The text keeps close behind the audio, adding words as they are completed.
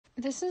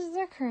this is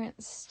the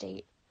current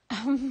state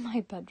of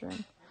my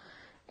bedroom.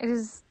 It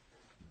is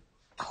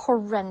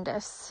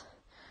horrendous.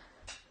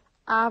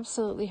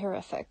 Absolutely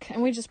horrific.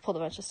 And we just pulled a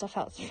bunch of stuff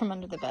out from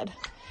under the bed.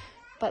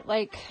 But,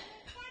 like,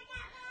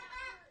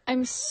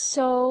 I'm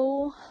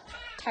so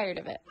tired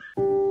of it.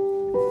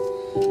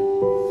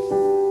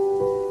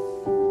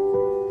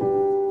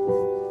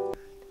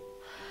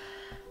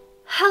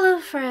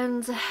 Hello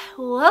friends,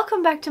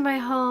 welcome back to my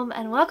home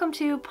and welcome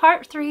to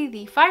part 3,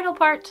 the final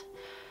part,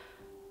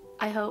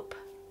 I hope,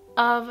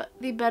 of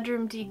the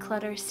bedroom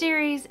declutter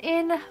series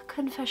in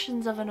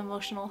Confessions of an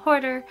Emotional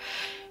Hoarder.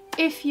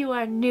 If you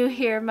are new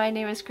here, my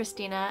name is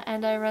Kristina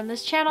and I run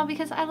this channel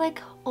because I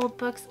like old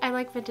books, I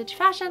like vintage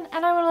fashion,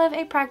 and I want to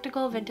live a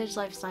practical vintage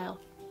lifestyle.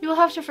 You will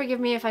have to forgive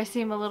me if I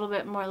seem a little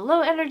bit more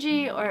low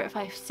energy or if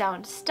I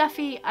sound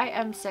stuffy. I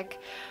am sick.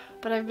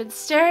 But I've been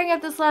staring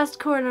at this last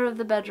corner of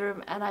the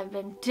bedroom and I've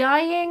been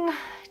dying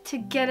to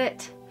get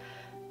it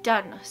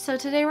done. So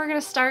today we're going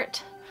to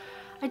start.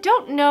 I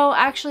don't know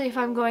actually if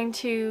I'm going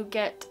to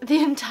get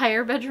the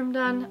entire bedroom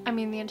done. I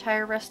mean the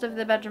entire rest of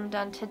the bedroom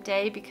done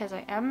today because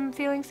I am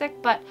feeling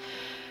sick, but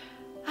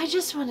I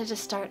just wanted to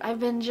start. I've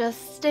been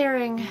just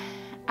staring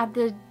at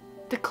the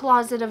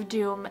closet of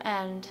doom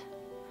and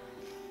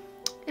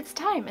it's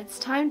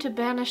time to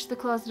banish the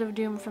closet of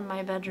doom from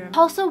my bedroom.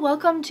 Also,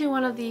 welcome to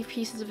one of the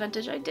pieces of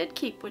vintage I did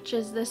keep, which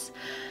is this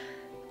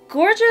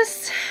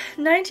gorgeous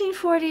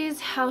 1940s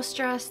house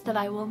dress that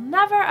I will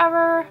never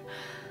ever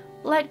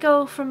let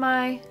go from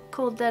my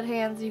cold dead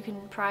hands. You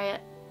can pry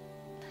it.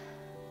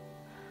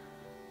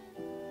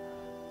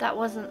 That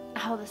wasn't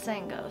how the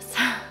saying goes.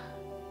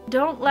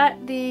 Don't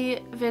let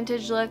the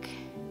vintage look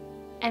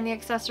and the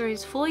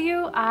accessories fool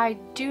you. I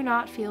do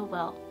not feel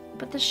well.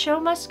 But the show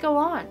must go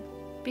on,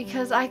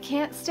 because I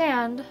can't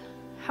stand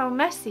how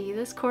messy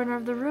this corner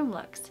of the room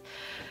looks.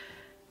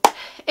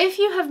 If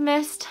you have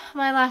missed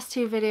my last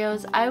 2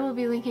 videos, I will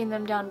be linking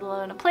them down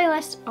below in a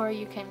playlist, or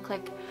you can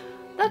click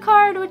the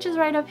card, which is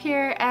right up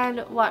here,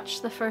 and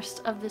watch the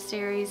first of the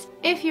series.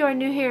 If you are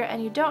new here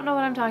and you don't know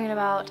what I'm talking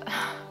about,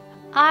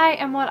 I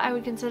am what I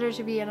would consider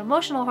to be an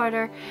emotional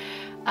hoarder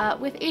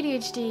with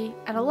ADHD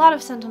and a lot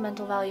of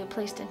sentimental value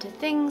placed into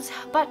things,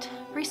 but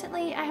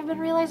recently I have been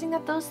realizing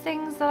that those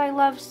things that I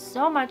love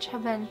so much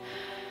have been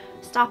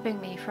stopping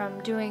me from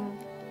doing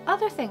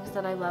other things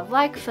that I love,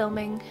 like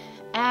filming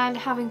and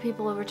having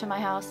people over to my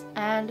house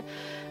and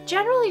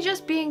generally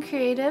just being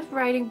creative,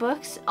 writing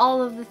books,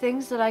 all of the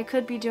things that I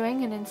could be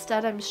doing, and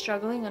instead I'm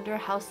struggling under a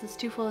house that's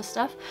too full of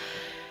stuff.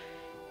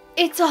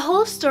 It's a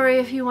whole story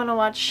if you want to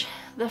watch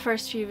the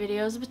first few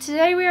videos, but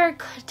today we are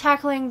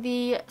tackling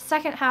the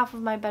second half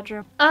of my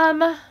bedroom.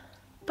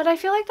 But I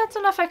feel like that's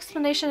enough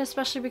explanation,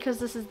 especially because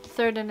this is the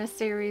 3rd in a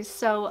series,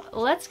 so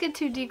let's get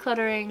to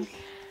decluttering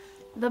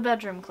the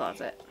bedroom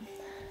closet.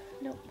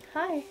 Nope.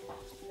 Hi.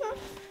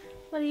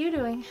 What are you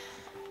doing?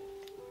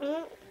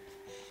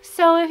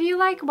 So if you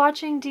like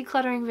watching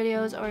decluttering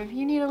videos, or if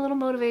you need a little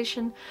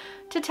motivation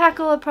to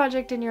tackle a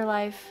project in your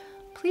life,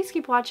 please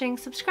keep watching,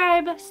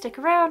 subscribe, stick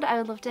around, I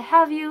would love to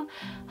have you.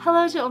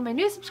 Hello to all my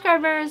new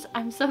subscribers,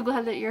 I'm so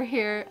glad that you're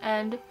here,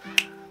 and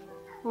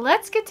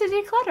let's get to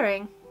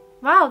decluttering.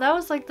 Wow, that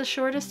was like the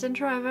shortest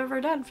intro I've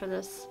ever done for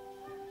this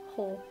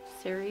whole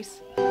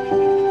series.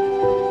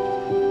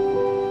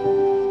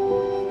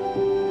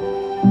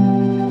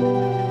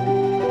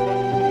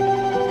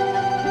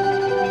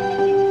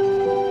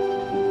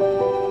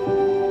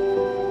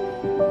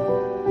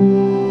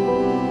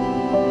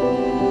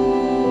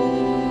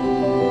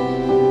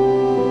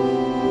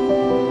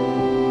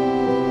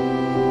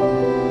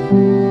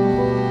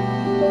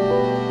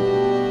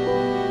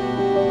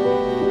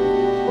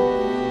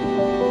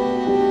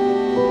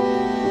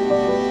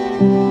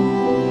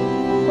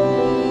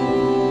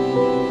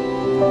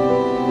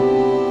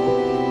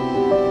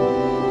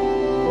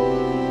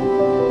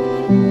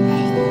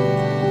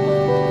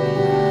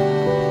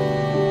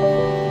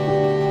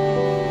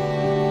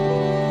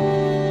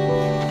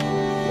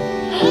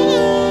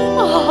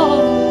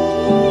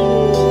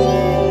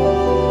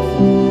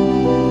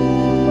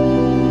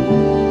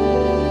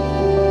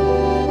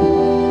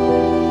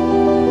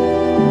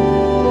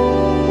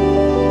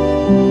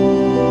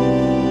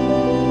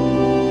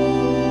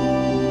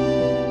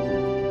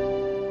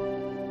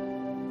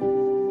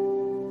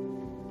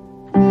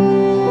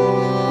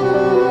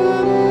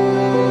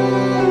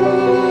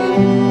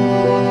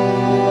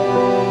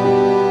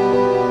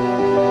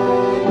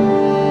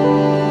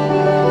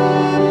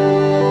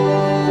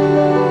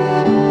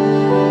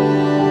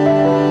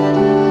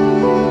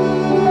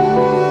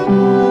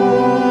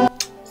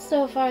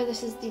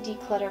 This is the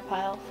declutter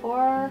pile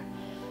for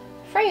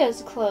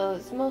Freya's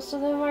clothes. Most of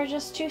them are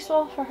just too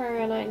small for her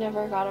and I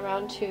never got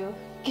around to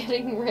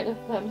getting rid of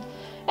them.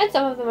 And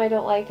some of them I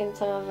don't like and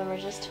some of them are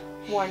just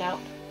worn out.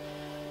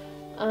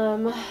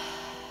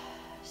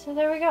 So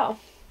there we go.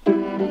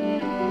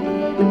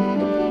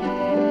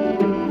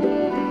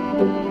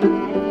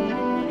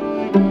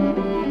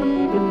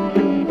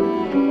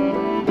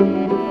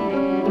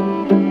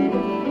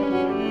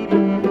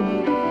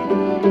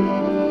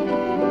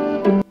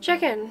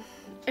 Check in.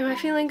 Am I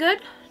feeling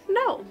good?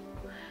 No.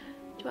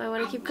 Do I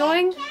want to keep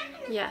going?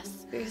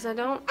 Yes, because I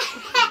don't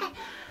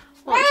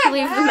want to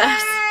leave the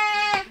mess.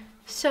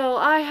 So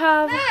I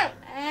have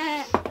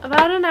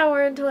about an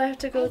hour until I have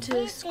to go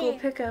to school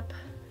pickup,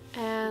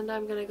 and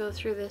I'm gonna go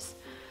through this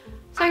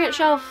second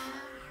shelf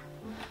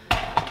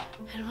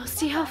and we'll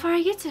see how far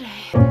I get today.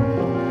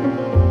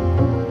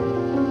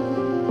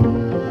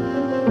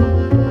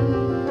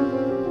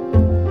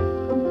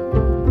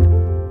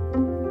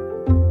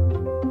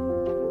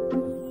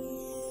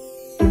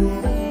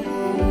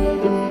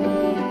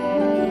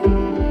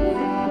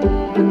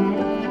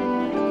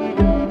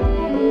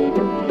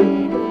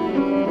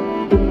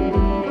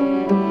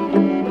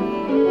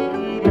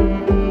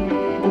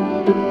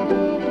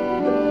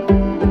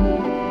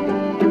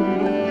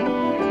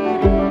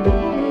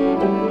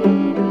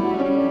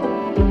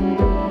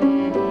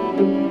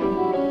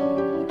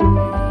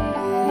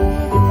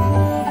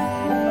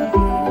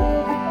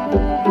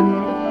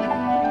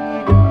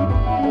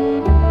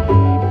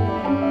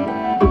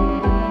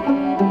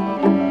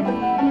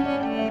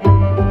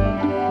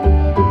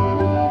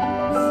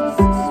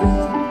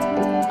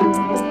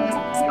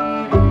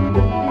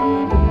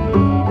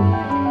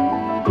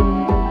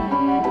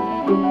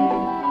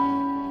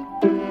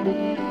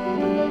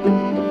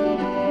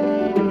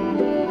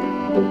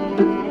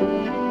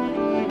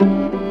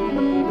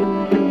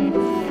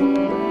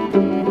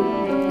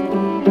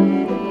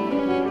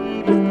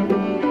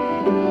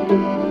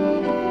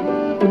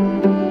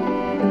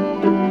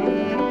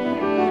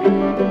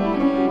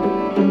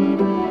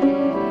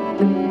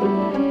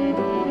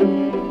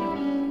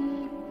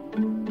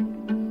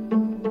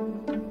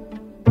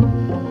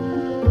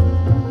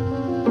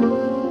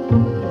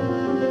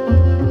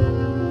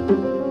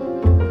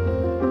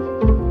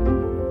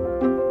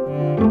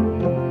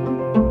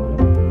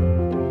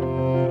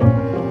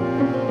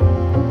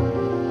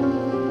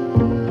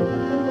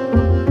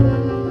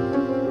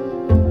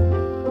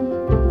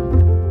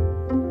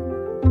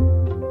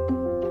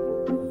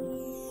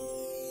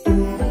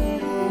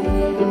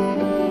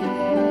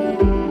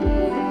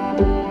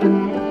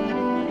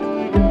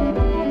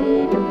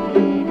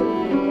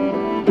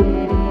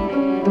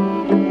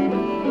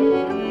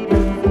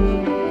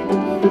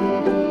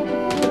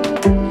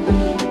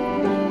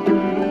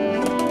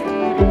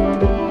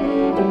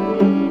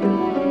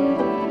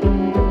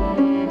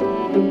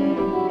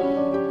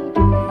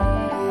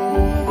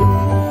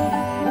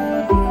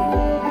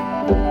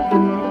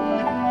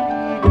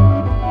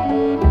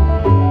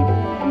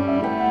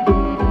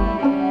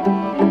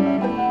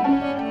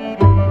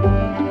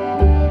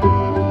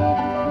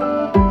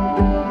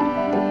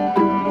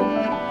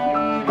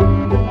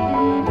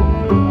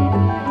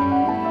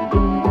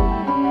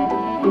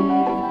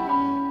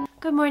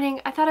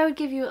 I thought I would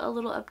give you a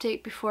little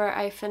update before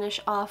I finish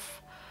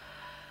off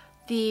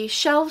the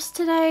shelves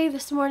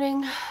this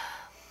morning.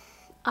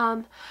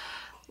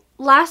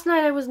 Last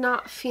night I was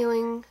not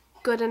feeling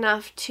good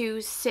enough to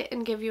sit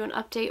and give you an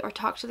update or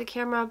talk to the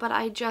camera, but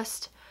I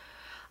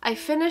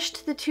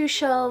finished the 2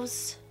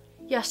 shelves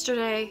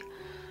yesterday,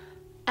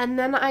 and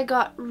then I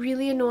got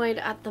really annoyed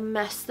at the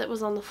mess that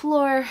was on the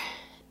floor,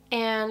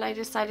 and I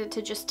decided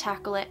to just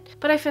tackle it.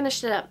 But I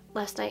finished it up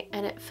last night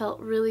and it felt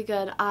really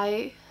good.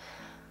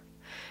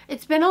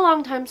 It's been a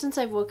long time since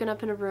I've woken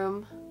up in a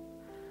room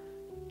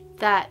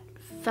that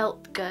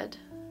felt good.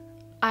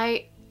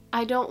 I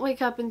don't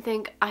wake up and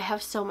think I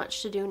have so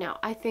much to do now.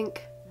 I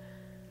think,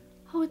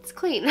 oh, it's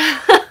clean.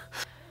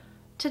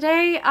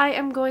 Today I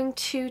am going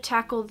to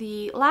tackle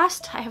the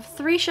last. I have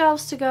 3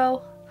 shelves to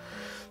go.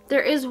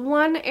 There is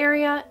one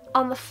area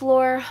on the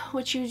floor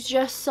which you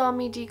just saw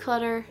me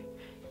declutter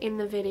in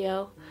the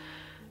video.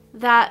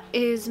 That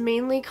is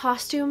mainly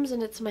costumes,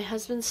 and it's my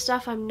husband's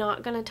stuff. I'm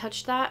not gonna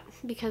touch that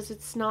because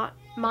it's not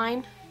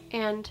mine,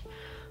 and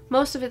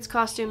most of it's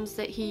costumes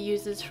that he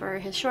uses for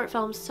his short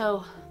films,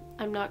 so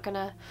I'm not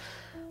gonna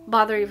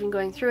bother even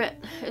going through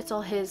it. It's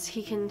all his.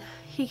 He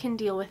can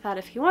deal with that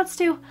if he wants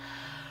to.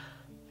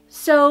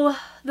 So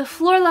the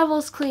floor level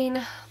is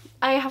clean.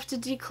 I have to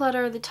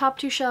declutter the top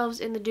 2 shelves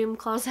in the doom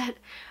closet,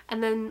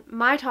 and then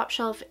my top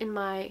shelf in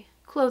my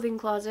clothing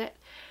closet.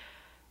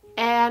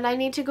 And I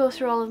need to go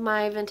through all of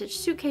my vintage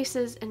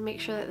suitcases and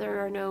make sure that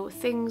there are no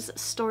things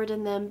stored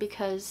in them,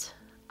 because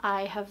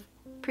I have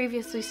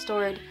previously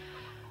stored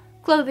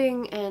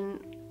clothing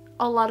and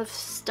a lot of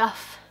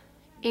stuff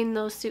in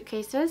those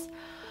suitcases.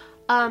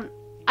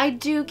 I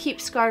do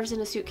keep scarves in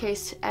a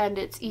suitcase and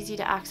it's easy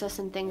to access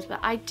and things, but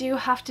I do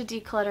have to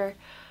declutter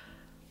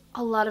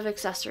a lot of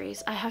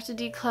accessories. I have to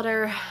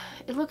declutter,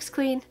 it looks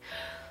clean,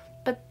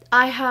 but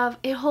I have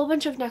a whole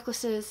bunch of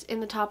necklaces in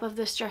the top of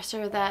this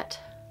dresser that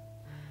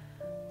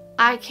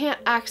I can't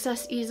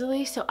access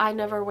easily, so I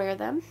never wear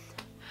them.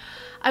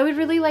 I would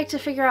really like to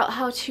figure out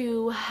how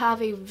to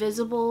have a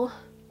visible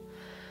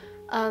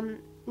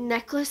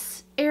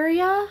necklace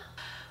area.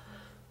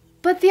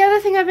 But the other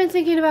thing I've been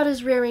thinking about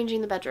is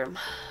rearranging the bedroom.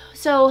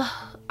 So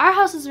our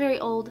house is very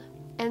old,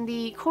 and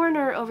the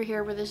corner over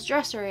here where this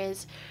dresser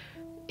is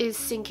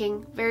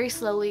sinking very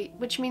slowly,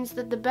 which means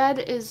that the bed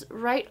is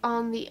right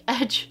on the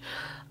edge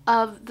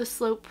of the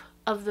slope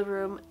of the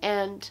room,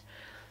 and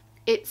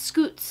it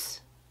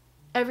scoots.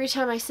 Every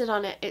time I sit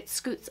on it, it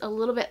scoots a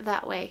little bit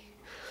that way.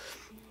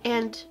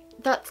 And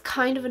that's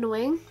kind of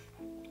annoying.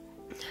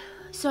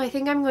 So I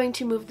think I'm going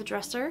to move the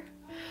dresser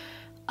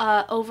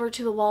over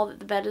to the wall that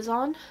the bed is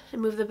on,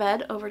 and move the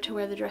bed over to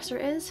where the dresser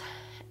is,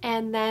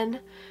 and then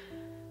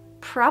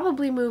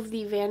probably move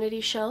the vanity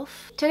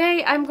shelf.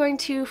 Today I'm going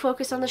to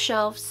focus on the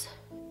shelves,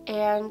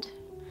 and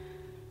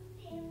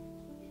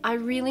I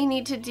really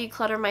need to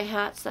declutter my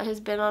hats. That has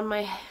been on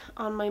my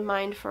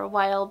mind for a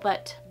while,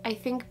 but I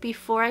think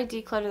before I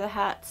declutter the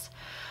hats,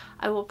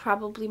 I will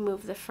probably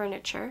move the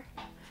furniture.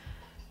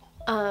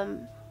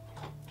 And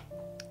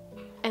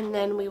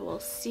then we will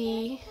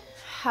see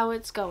how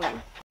it's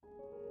going.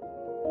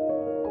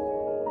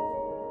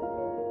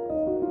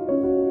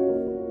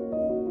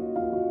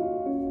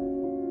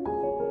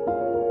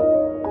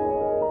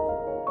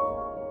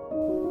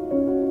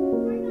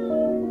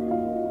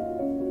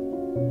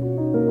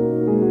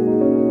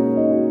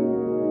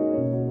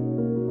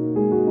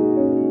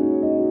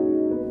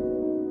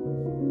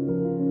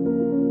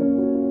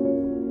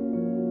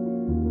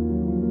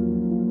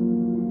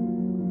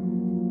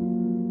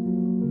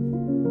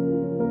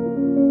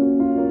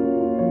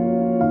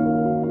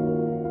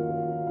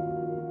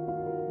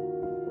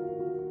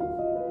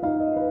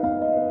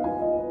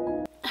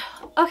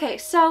 Okay,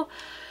 so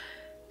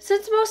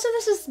since most of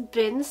this is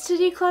bins to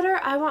declutter,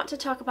 I want to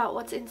talk about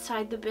what's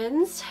inside the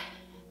bins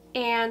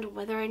and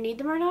whether I need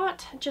them or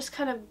not. Just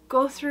kind of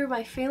go through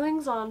my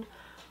feelings on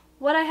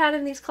what I had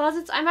in these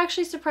closets. I'm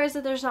actually surprised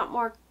that there's not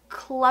more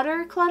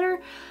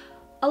clutter.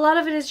 A lot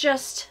of it is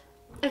just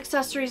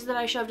accessories that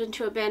I shoved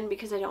into a bin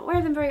because I don't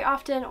wear them very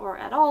often or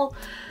at all.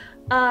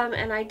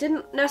 And I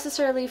didn't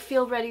necessarily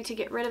feel ready to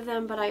get rid of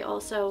them, but I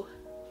also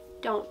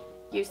don't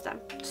use them.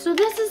 So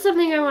this is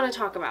something I want to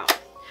talk about.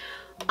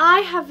 I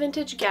have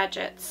vintage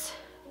gadgets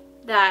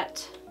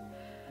that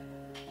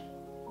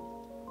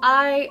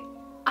I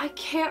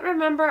can't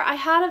remember. I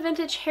had a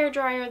vintage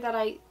hairdryer that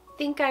I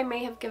think I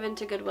may have given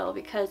to Goodwill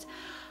because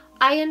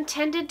I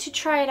intended to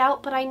try it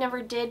out, but I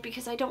never did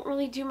because I don't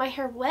really do my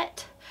hair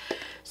wet.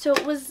 So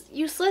it was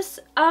useless.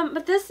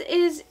 But this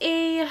is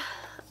a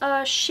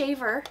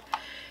shaver.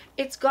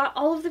 It's got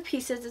all of the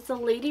pieces. It's a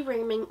Lady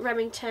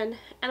Remington,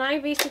 and I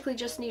basically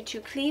just need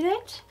to clean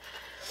it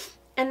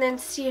and then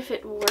see if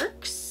it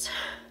works.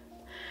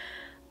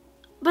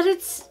 But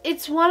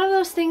it's one of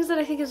those things that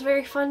I think is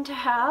very fun to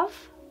have,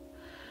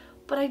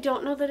 but I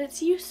don't know that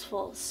it's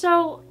useful.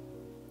 So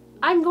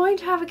I'm going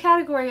to have a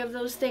category of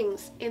those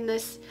things in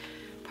this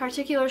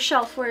particular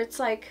shelf where it's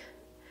like,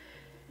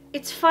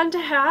 it's fun to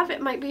have,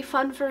 it might be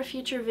fun for a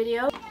future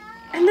video.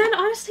 And then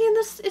honestly in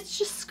this, it's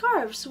just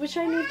scarves, which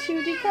I need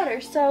to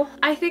declutter. So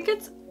I think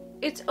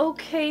it's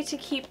okay to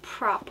keep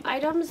prop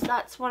items.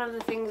 That's one of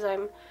the things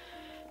I'm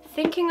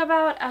thinking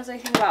about as I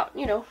think about,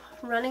 you know,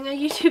 running a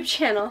YouTube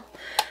channel.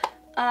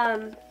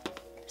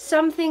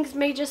 Some things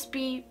may just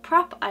be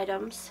prop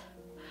items,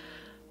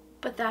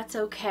 but that's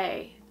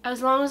okay.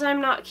 As long as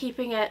I'm not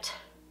keeping it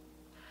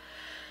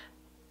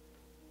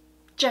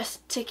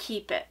just to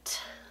keep it,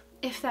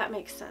 if that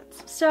makes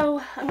sense.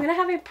 So I'm going to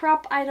have a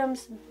prop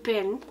items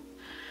bin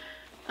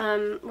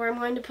where I'm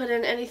going to put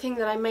in anything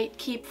that I might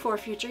keep for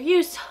future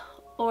use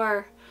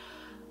or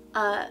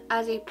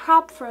as a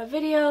prop for a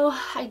video.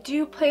 I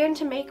do plan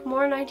to make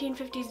more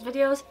 1950s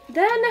videos.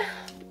 Then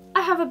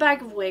I have a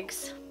bag of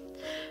wigs.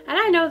 And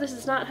I know this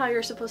is not how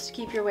you're supposed to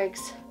keep your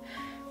wigs.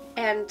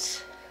 And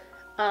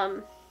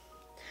I'm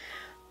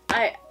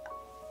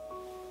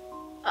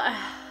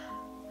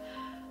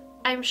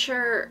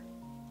sure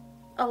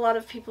a lot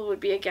of people would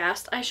be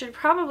aghast. I should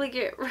probably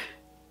get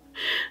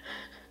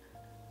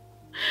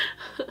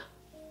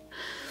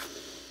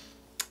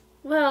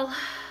well,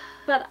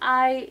 but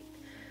I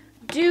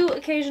do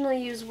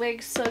occasionally use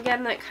wigs, so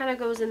again that kind of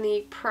goes in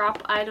the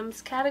prop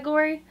items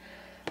category.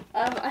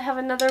 I have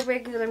another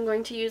wig that I'm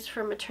going to use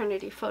for a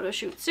maternity photo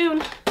shoot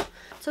soon.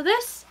 So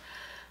this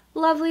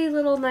lovely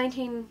little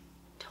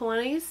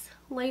 1920s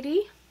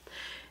lady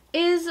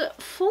is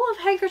full of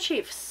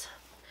handkerchiefs.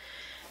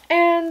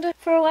 And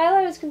for a while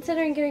I was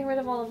considering getting rid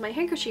of all of my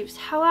handkerchiefs.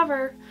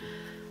 However,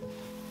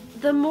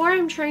 the more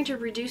I'm trying to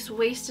reduce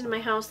waste in my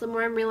house, the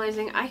more I'm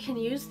realizing I can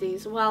use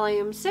these while I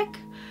am sick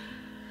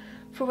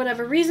for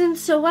whatever reason.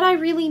 So what I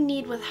really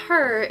need with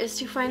her is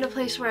to find a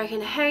place where I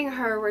can hang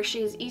her where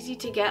she is easy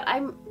to get.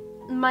 I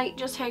might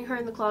just hang her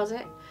in the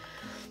closet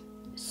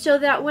so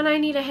that when I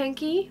need a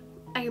hanky,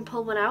 I can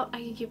pull one out.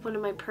 I can keep one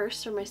in my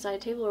purse or my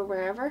side table or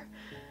wherever.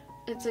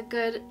 It's a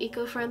good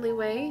eco-friendly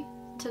way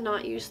to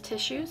not use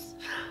tissues.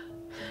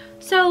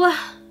 So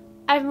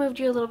I've moved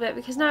you a little bit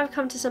because now I've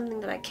come to something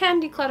that I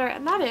can declutter,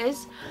 and that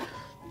is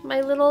my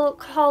little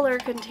collar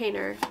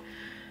container.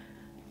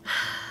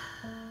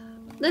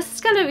 This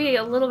is gonna be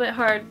a little bit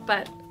hard,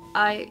 but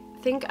I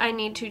think I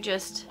need to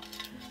just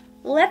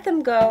let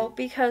them go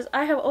because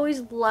I have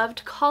always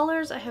loved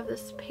collars. I have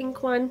this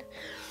pink one,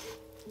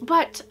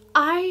 but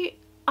I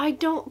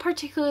don't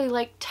particularly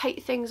like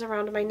tight things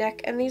around my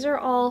neck, and these are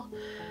all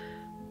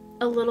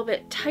a little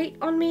bit tight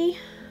on me.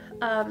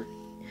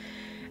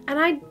 And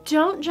I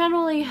don't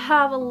generally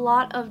have a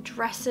lot of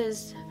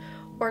dresses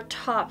or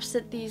tops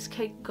that these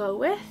could go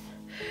with.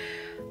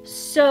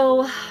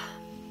 So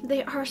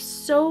they are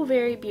so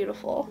very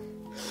beautiful.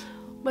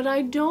 But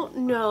I don't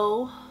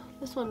know,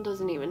 this one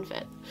doesn't even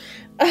fit.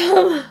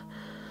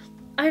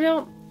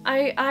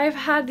 I've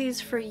had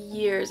these for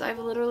years. I've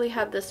literally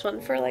had this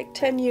one for like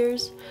 10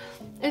 years.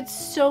 It's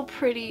so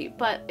pretty,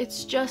 but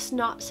it's just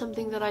not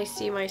something that I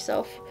see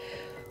myself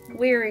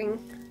wearing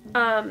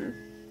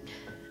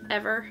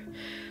ever.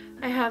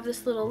 I have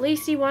this little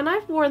lacy one.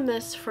 I've worn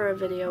this for a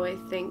video, I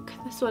think.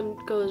 This one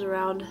goes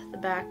around the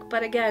back.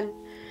 But again,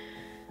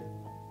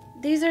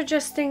 these are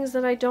just things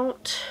that I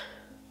don't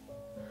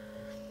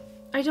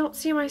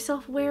see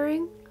myself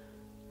wearing.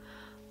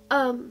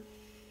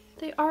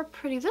 They are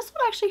pretty. This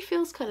one actually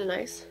feels kind of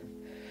nice.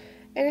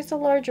 And it's a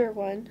larger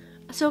one.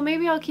 So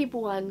maybe I'll keep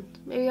one.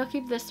 Maybe I'll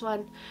keep this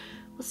one.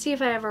 We'll see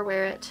if I ever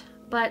wear it.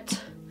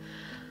 But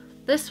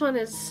this one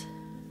is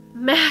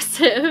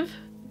massive.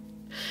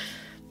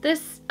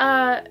 This,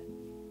 I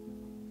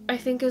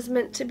think is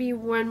meant to be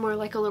worn more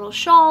like a little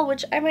shawl,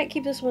 which I might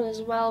keep this one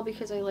as well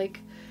because I like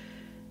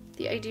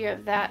the idea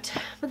of that.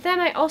 But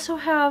then I also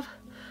have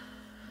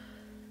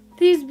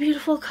these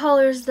beautiful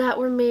colors that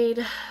were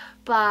made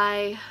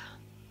by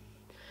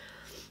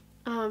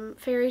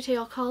Fairy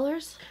Tale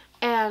Colors,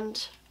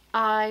 and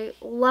I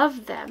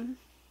love them.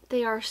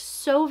 They are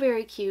so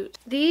very cute.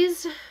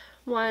 These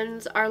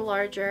ones are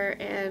larger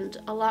and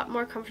a lot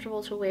more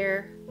comfortable to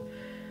wear.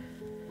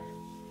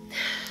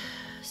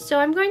 So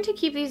I'm going to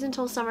keep these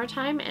until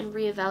summertime and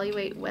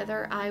reevaluate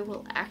whether I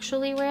will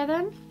actually wear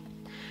them,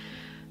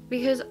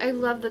 because I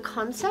love the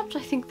concept.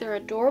 I think they're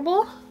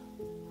adorable.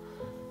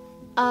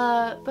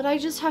 But I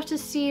just have to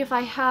see if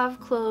I have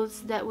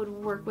clothes that would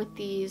work with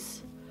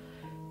these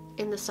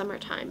in the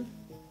summertime.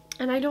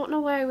 And I don't know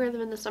why I wear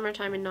them in the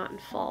summertime and not in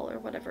fall or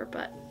whatever,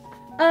 but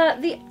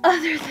the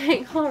other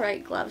thing,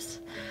 alright, gloves.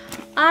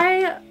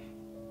 I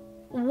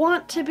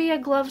want to be a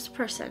gloves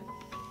person,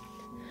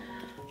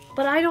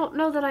 but I don't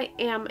know that I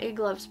am a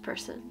gloves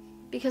person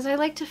because I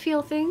like to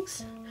feel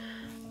things.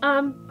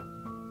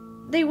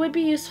 They would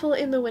be useful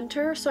in the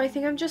winter, so I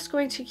think I'm just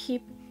going to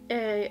keep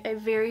a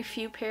very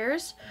few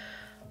pairs.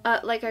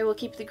 Like I will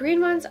keep the green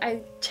ones.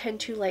 I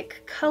tend to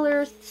like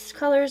colors.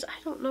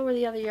 I don't know where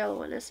the other yellow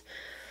one is.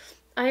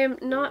 I am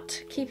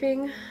not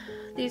keeping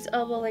these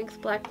elbow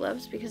length black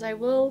gloves because I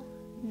will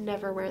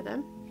never wear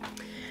them.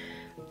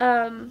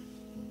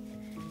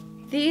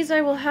 These I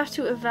will have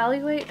to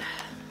evaluate.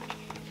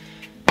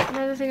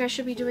 Another thing I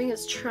should be doing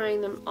is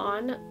trying them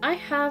on. I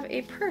have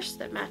a purse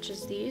that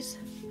matches these,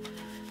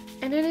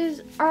 and it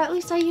is, or at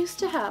least I used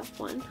to have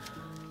one.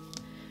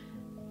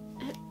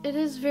 It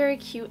is very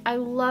cute. I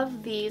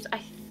love these.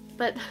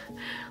 But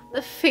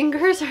the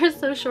fingers are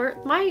so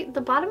short.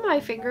 The bottom of my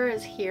finger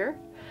is here.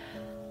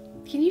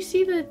 Can you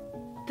see the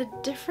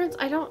difference?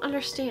 I don't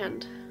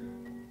understand.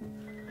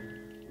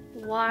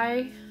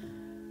 Why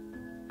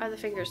are the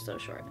fingers so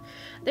short?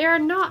 They are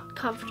not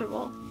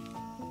comfortable.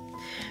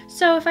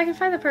 So if I can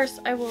find the purse,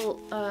 I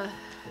will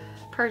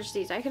purge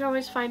these. I can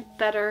always find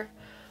better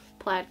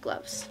plaid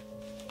gloves.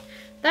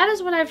 That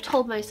is what I've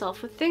told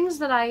myself with things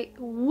that I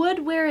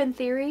would wear in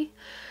theory.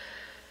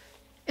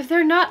 If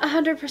they're not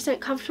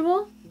 100%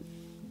 comfortable,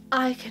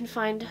 I can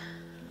find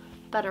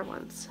better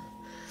ones.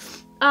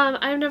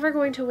 I'm never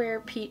going to wear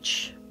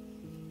peach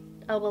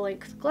elbow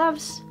length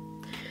gloves.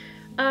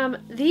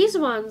 These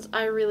ones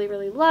I really,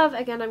 really love.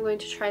 Again, I'm going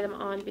to try them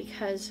on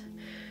because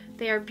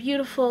they are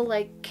beautiful,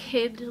 like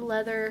kid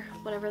leather,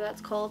 whatever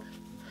that's called,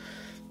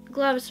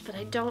 gloves, but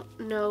I don't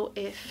know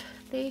if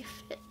they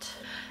fit.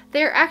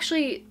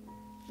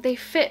 They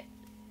fit.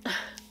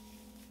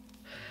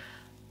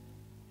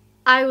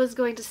 I was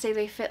going to say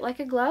they fit like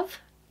a glove,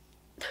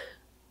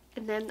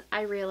 and then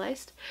I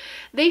realized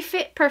they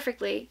fit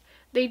perfectly.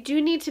 They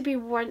do need to be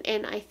worn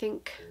in, I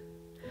think.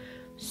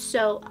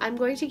 So I'm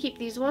going to keep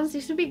these ones.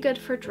 These would be good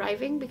for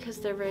driving because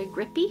they're very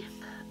grippy.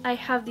 I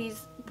have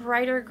these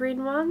brighter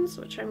green ones,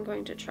 which I'm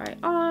going to try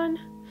on.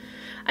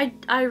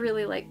 I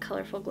really like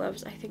colorful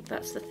gloves. I think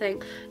that's the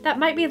thing. That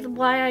might be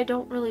why I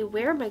don't really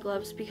wear my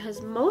gloves,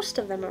 because most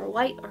of them are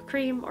white or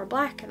cream or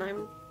black, and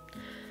I'm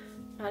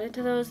not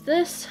into those.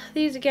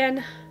 These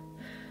again,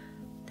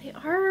 they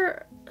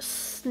are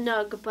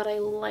snug, but I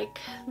like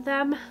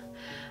them.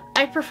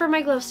 I prefer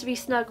my gloves to be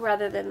snug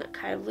rather than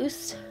kind of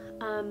loose.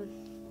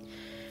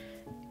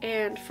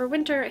 And for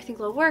winter, I think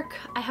they'll work.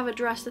 I have a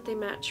dress that they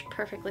match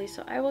perfectly,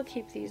 so I will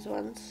keep these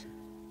ones.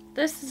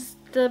 This is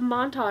the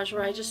montage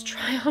where I just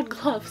try on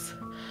gloves.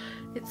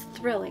 It's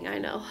thrilling, I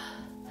know.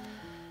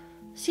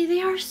 See,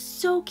 they are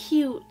so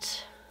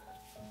cute.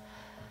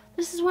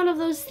 This is one of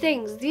those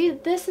things.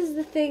 This is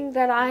the thing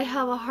that I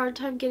have a hard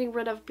time getting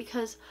rid of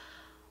because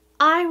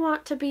I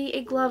want to be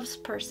a gloves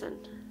person.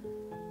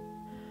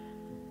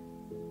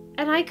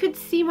 And I could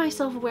see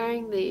myself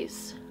wearing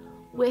these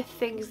with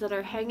things that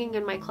are hanging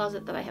in my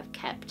closet that I have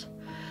kept.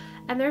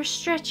 And they're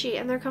stretchy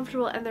and they're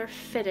comfortable and they're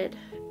fitted.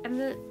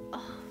 And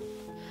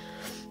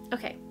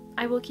okay,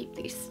 I will keep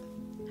these.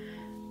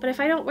 But if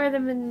I don't wear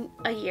them in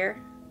a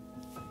year,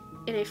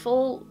 in a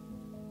full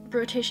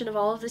rotation of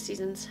all of the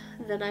seasons,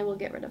 then I will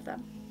get rid of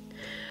them.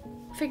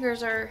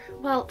 Fingers are,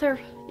 well,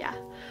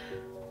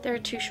 they're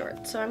too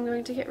short, so I'm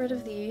going to get rid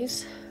of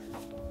these.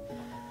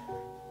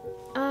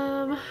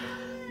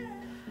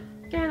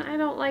 Again, I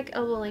don't like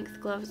elbow length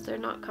gloves. They're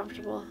not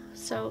comfortable.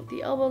 So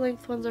the elbow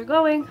length ones are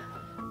going.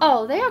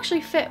 Oh, they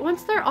actually fit.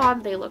 Once they're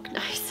on, they look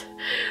nice.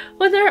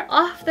 When they're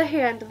off the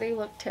hand, they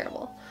look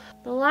terrible.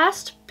 The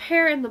last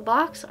pair in the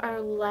box are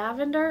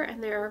lavender,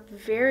 and they are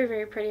very,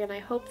 very pretty, and I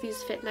hope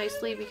these fit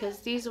nicely because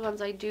these ones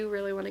I do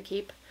really want to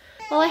keep.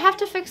 Well, I have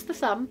to fix the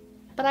thumb,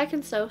 but I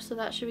can sew, so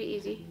that should be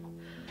easy.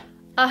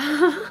 But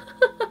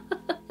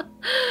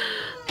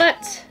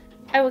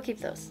I will keep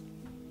those.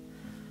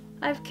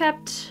 I've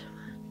kept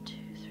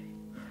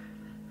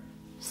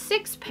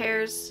 6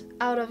 pairs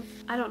out of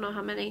I don't know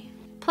how many,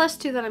 plus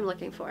 2 that I'm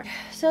looking for.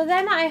 So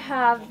then I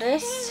have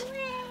this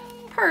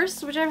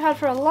purse, which I've had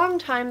for a long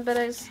time, but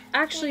is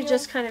actually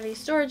just kind of a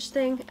storage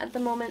thing at the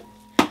moment.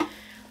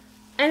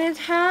 And it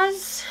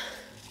has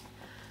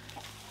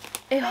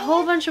a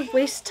whole bunch of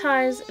waist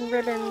ties and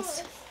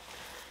ribbons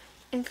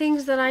and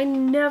things that I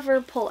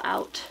never pull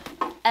out,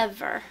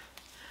 ever.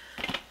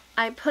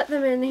 I put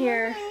them in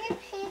here,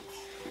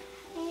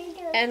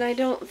 and I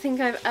don't think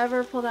I've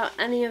ever pulled out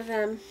any of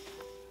them.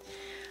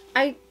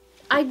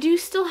 I do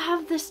still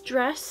have this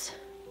dress,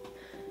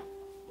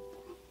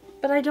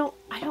 but I don't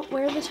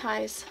wear the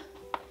ties.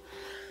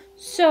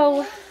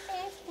 So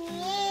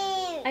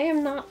I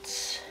am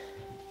not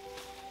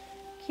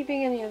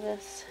keeping any of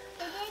this.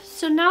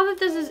 So now that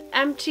this is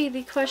empty,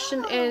 the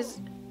question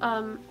is,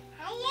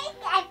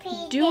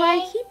 do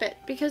I keep it?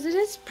 Because it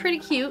is pretty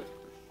cute.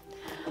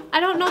 I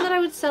don't know that I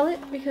would sell it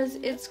because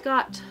it's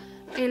got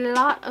a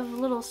lot of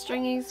little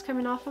stringies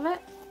coming off of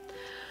it.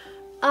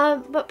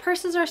 But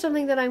purses are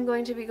something that I'm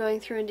going to be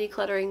going through and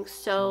decluttering,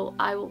 so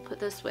I will put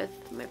this with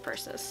my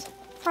purses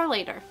for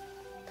later.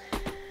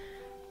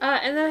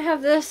 And then I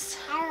have this,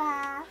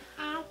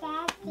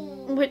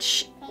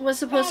 which was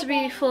supposed to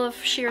be full of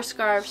sheer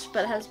scarves,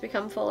 but has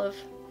become full of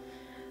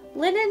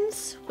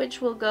linens, which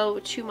will go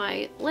to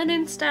my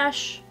linen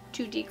stash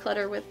to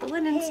declutter with the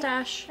linen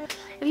stash.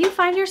 If you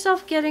find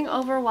yourself getting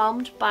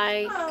overwhelmed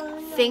by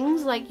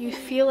things, like you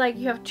feel like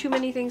you have too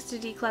many things to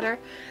declutter,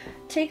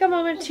 take a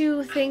moment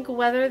to think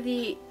whether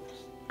the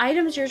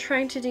items you're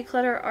trying to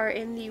declutter are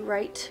in the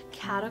right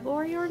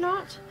category or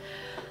not.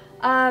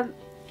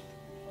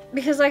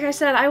 Because like I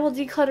said, I will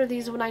declutter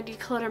these when I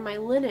declutter my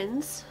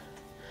linens,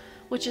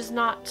 which is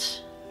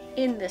not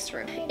in this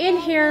room. In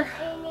here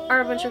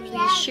are a bunch of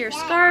these sheer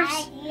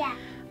scarves.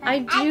 I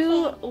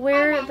do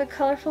wear the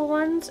colorful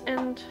ones,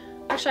 and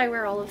actually I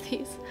wear all of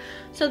these.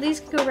 So these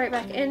can go right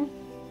back in.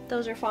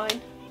 Those are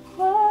fine.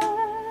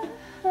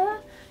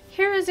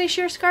 Here is a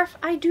sheer scarf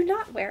I do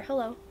not wear.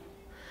 Hello.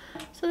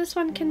 So this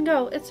one can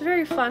go. It's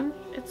very fun.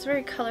 It's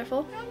very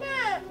colorful,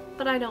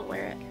 but I don't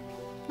wear it.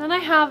 Then I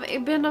have a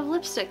bin of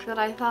lipstick that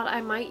I thought I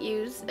might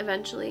use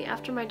eventually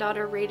after my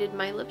daughter raided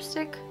my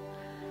lipstick.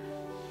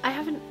 I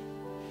haven't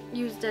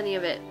used any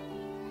of it.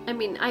 I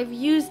mean, I've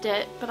used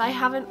it, but I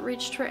haven't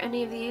reached for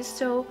any of these,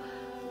 so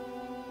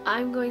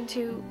I'm going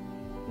to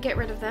get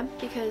rid of them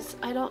because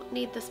I don't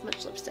need this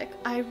much lipstick.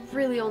 I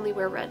really only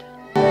wear red.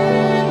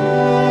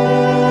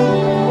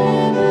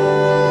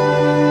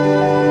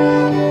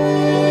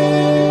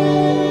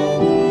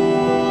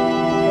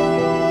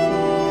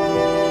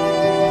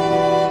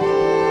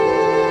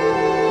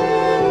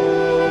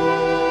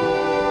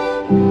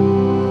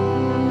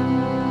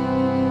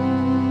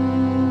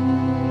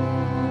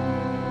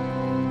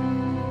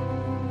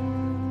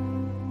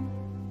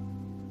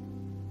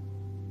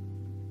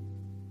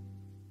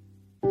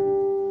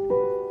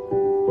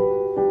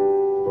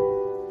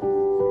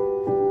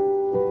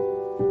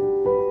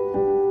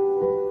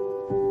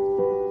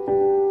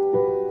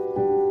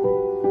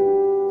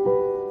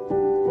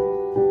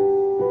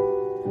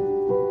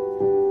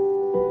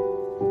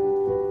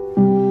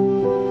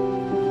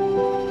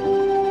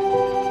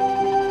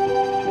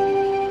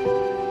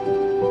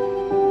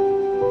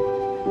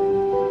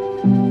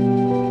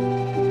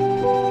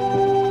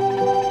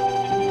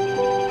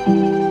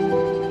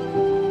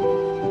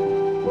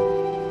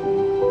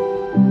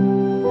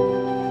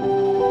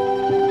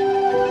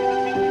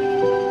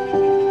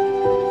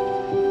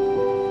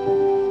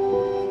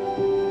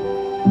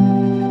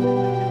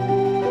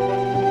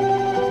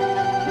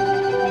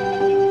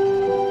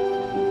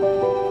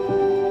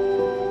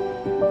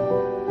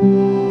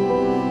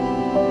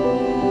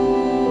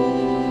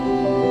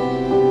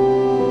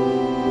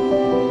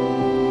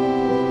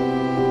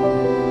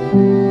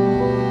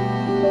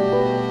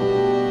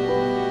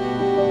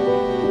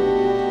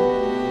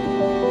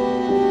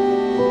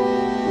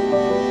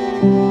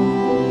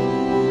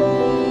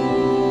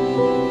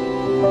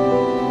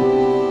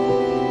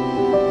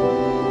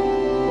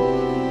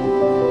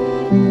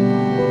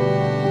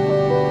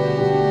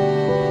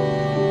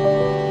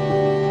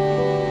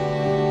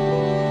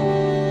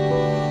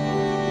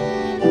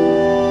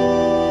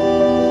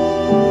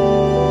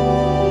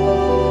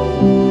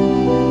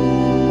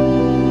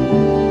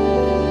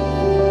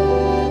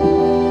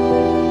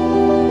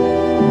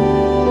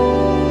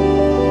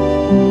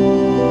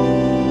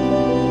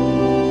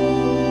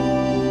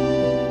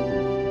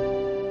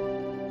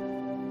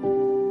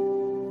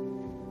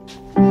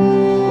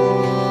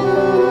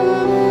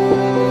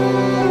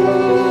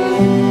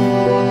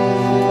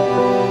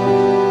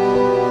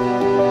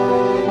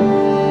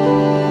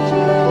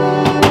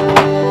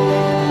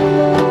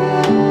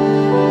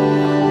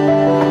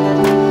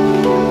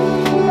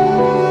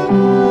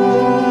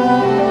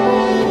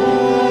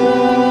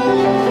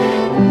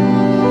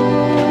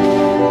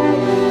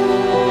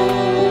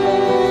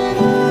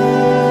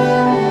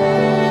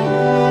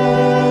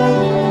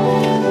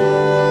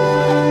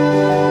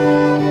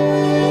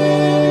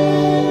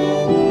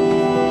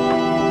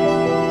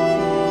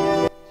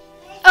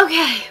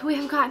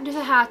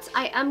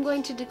 am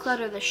going to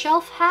declutter the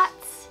shelf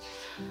hats.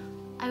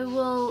 I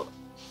will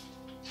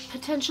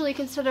potentially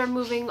consider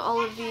moving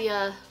all of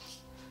the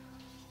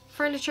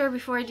furniture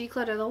before I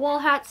declutter the wall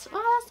hats.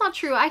 Oh, that's not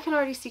true. I can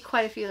already see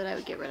quite a few that I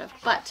would get rid of.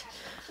 But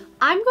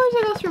I'm going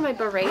to go through my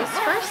berets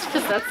first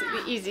because that's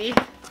easy.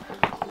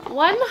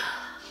 One,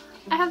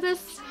 I have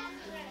this.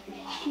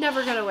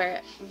 Never gonna wear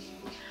it.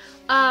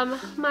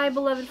 My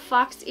beloved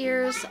fox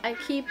ears, I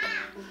keep.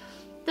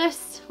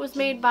 This was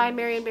made by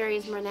Marion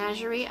Berry's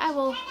Menagerie. I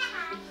will,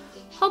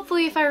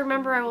 hopefully if I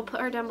remember, I will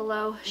put her down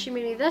below. She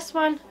made me this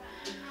one.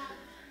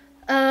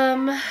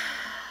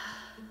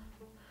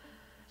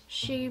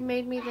 She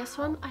made me this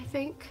one, I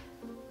think.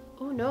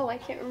 Oh no, I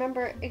can't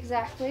remember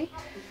exactly.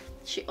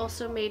 She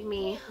also made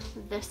me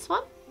this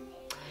one.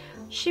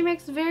 She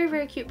makes very,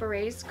 very cute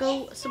berets.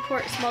 Go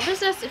support small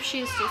business if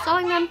she is still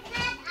selling them.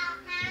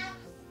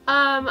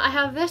 I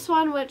have this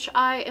one, which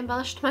I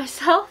embellished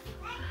myself.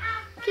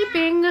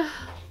 Keeping.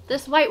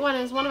 This white one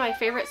is one of my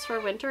favorites for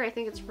winter. I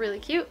think it's really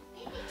cute.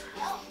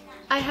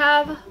 I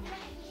have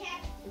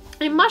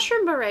a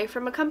mushroom beret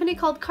from a company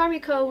called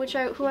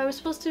Carmico, who I was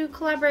supposed to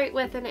collaborate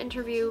with and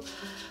interview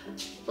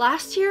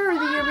last year or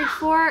the year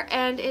before,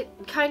 and it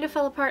kind of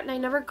fell apart and I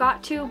never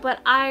got to, but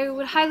I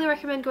would highly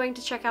recommend going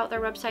to check out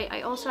their website.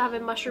 I also have a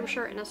mushroom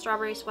shirt and a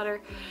strawberry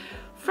sweater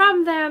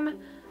from them.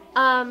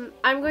 I'm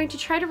going to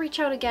try to reach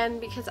out again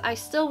because I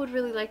still would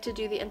really like to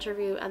do the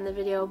interview and the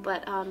video,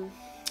 but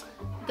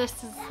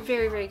this is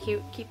very, very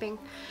cute keeping.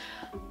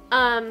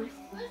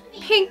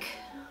 Pink.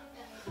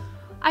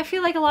 I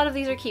feel like a lot of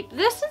these are keep.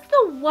 This is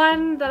the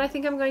one that I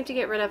think I'm going to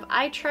get rid of.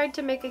 I tried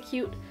to make a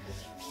cute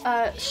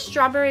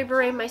strawberry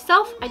beret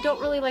myself. I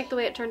don't really like the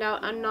way it turned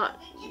out. I'm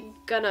not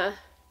gonna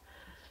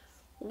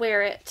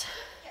wear it.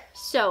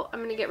 So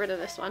I'm gonna get rid of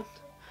this one.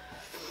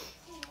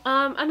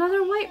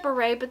 Another white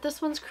beret, but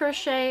this one's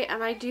crochet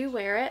and I do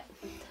wear it.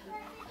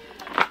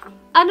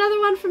 Another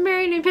one from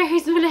Marion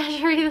Berry's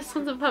Menagerie. This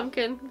one's a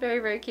pumpkin. Very,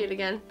 very cute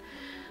again.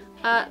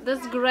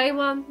 This gray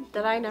one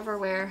that I never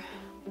wear.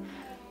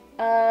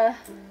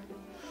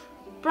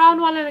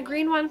 Brown one and a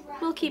green one.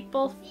 We'll keep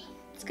both.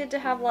 It's good to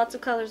have lots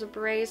of colors of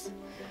berets.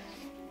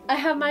 I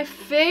have my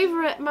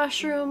favorite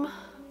mushroom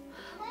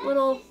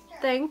little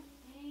thing,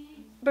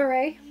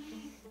 beret,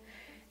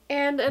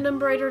 and an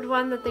embroidered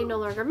one that they no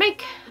longer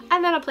make,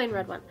 and then a plain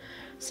red one.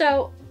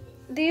 So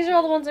these are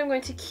all the ones I'm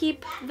going to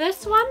keep.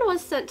 This one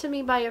was sent to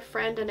me by a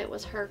friend and it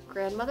was her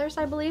grandmother's,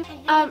 I believe.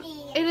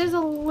 It is a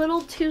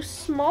little too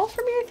small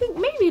for me, I think.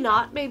 Maybe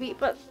not, maybe,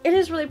 but it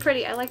is really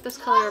pretty. I like this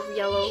color of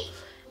yellow.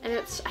 And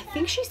it's, I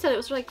think she said it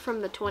was like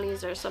from the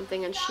 20s or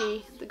something, and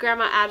the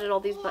grandma added all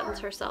these buttons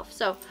herself.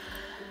 So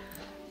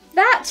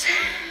that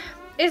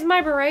is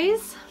my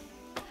berets.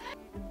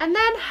 And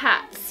then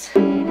hats.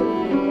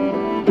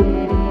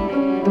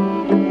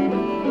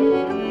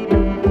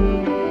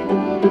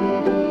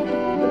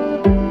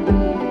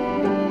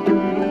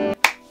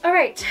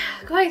 Alright,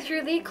 going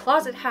through the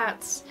closet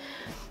hats.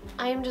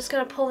 I am just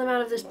going to pull them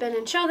out of this bin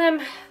and show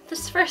them.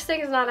 This first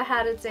thing is not a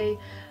hat, it's a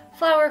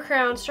flower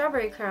crown,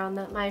 strawberry crown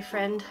that my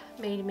friend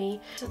made me.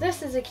 So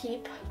this is a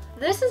keep.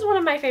 This is one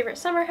of my favorite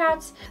summer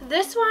hats.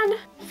 This one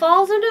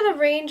falls under the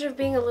range of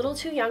being a little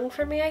too young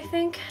for me, I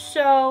think.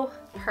 So,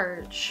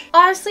 purge.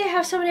 Honestly, I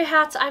have so many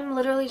hats, I'm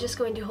literally just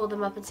going to hold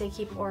them up and say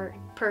keep or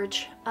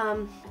purge.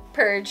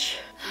 Purge.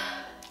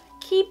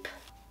 Keep.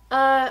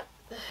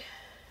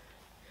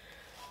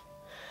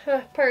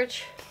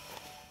 Purge.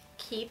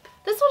 Keep.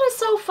 This one is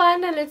so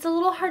fun and it's a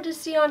little hard to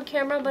see on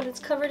camera, but it's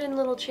covered in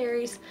little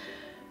cherries.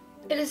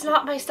 It is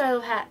not my style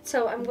of hat,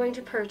 so I'm going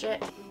to purge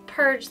it.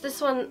 Purge.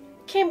 This one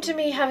came to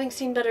me having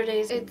seen better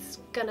days. It's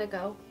gonna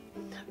go.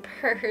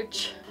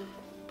 Purge.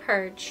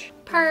 Purge.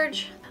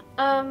 Purge.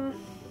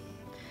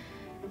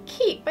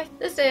 Keep.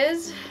 This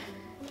is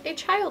a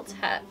child's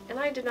hat, and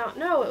I did not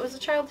know it was a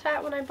child's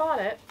hat when I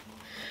bought it.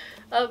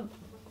 And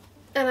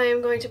I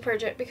am going to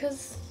purge it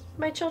because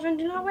my children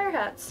do not wear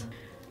hats.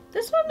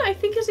 This one I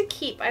think is a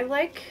keep. I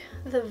like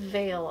the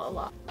veil a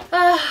lot.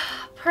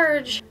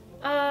 Purge.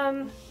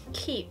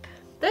 Keep.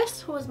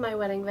 This was my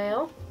wedding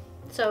veil,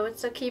 so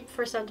it's a keep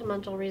for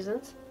sentimental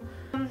reasons.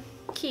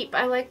 Keep.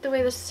 I like the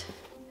way this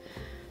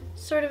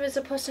sort of is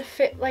supposed to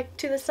fit like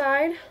to the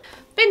side.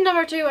 Bin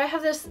number 2, I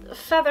have this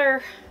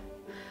feather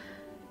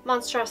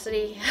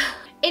monstrosity.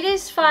 It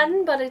is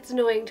fun, but it's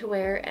annoying to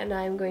wear, and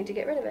I'm going to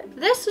get rid of it.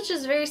 This, which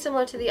is very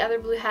similar to the other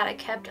blue hat I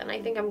kept, and I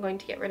think I'm going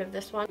to get rid of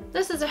this one.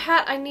 This is a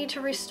hat I need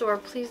to restore.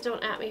 Please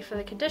don't at me for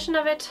the condition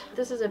of it.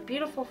 This is a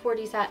beautiful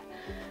 40s hat.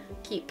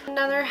 Keep.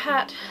 Another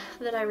hat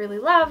that I really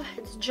love.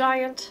 It's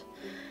giant.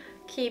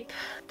 Keep.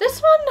 This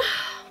one,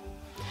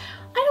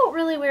 I don't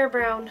really wear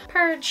brown.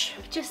 Purge.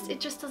 It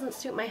just doesn't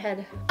suit my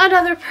head.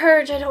 Another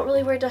purge. I don't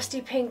really wear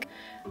dusty pink.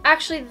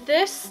 Actually,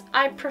 this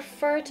I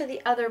prefer to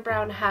the other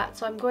brown hat,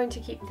 so I'm going to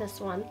keep this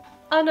one.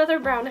 Another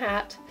brown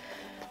hat.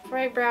 For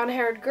a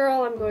brown-haired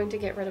girl, I'm going to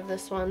get rid of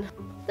this one.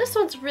 This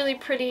one's really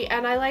pretty,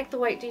 and I like the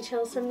white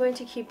details, so I'm going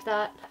to keep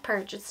that.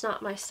 Purge. It's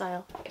not my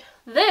style.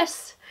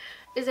 This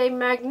is a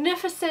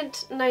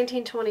magnificent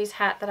 1920s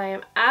hat that I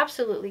am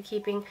absolutely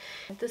keeping.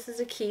 This is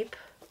a keep.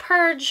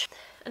 Purge.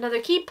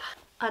 another keep,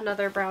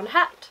 another brown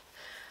hat.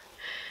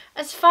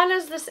 As fun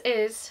as this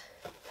is,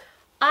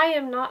 I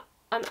am not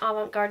an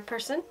avant-garde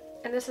person,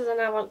 and this is an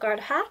avant-garde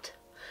hat,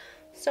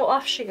 so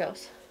off she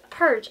goes.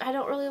 Purge, I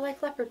don't really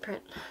like leopard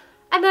print.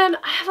 And then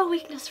I have a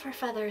weakness for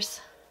feathers.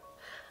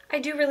 I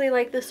do really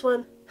like this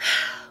one.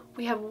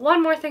 We have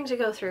one more thing to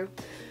go through.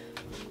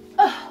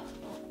 Oh.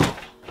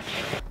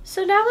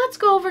 So now let's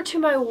go over to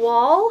my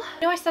wall.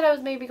 I know I said I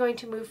was maybe going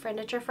to move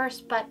furniture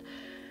first, but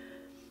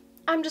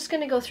I'm just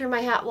gonna go through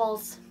my hat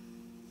walls.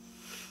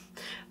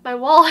 My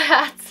wall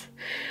hats.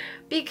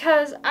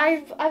 Because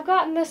I've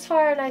gotten this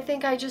far and I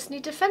think I just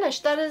need to finish.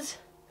 That is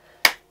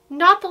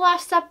not the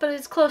last step, but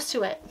it's close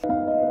to it.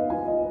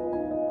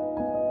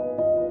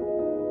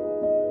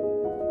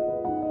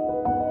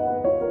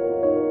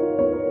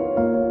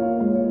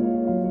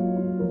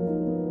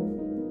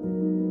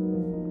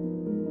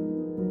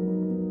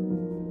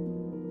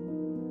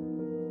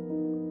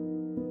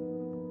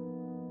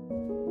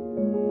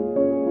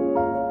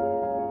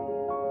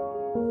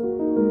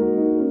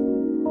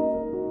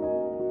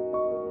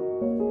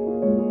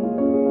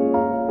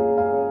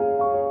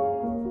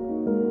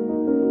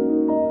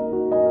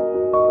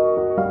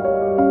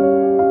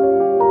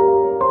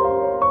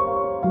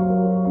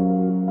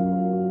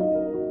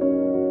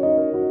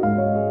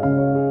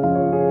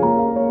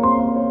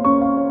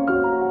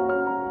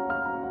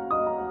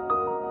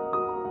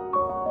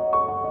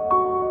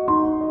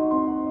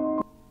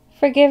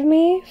 Forgive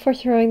me for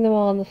throwing them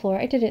all on the floor.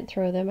 I didn't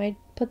throw them. I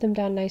put them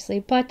down nicely,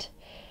 but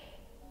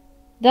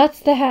that's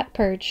the hat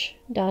purge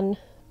done.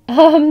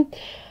 I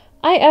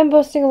am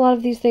posting a lot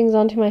of these things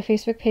onto my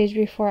Facebook page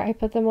before I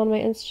put them on my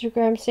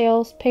Instagram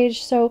sales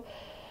page, so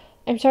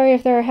I'm sorry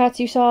if there are hats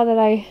you saw that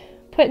I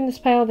put in this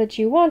pile that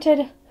you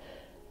wanted.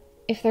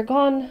 If they're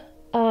gone,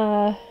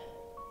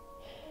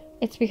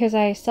 it's because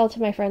I sell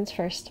to my friends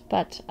first,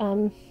 but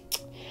that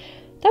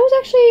was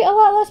actually a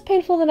lot less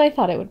painful than I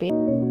thought it would be.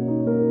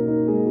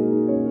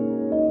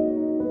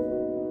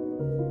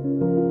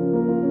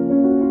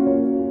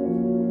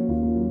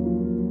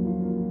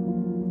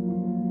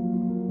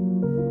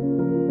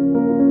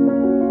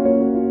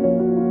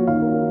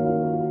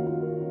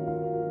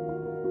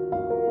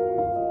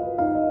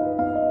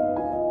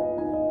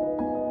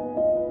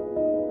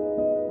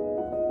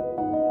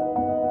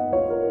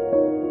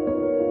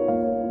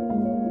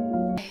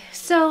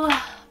 So,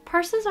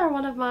 purses are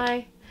one of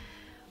my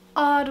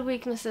odd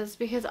weaknesses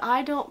because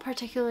I don't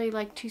particularly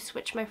like to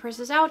switch my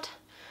purses out,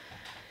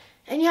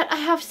 and yet I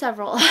have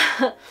several.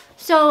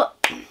 So,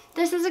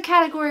 this is a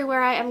category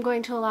where I am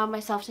going to allow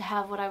myself to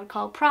have what I would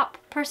call prop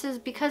purses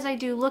because I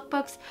do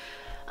lookbooks.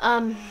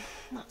 Not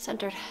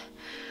centered.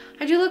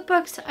 I do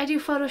lookbooks, I do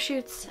photo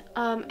shoots.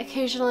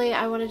 Occasionally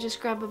I want to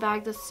just grab a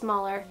bag that's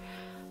smaller.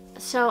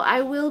 So,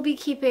 I will be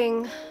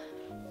keeping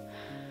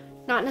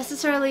not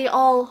necessarily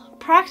all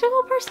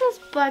practical purses,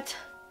 but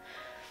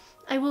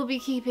I will be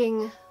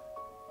keeping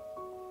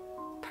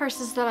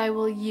purses that I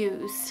will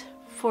use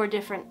for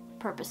different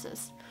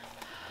purposes.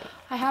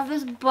 I have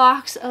this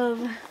box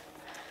of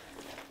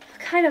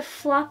kind of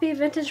floppy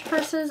vintage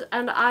purses,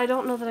 and I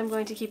don't know that I'm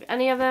going to keep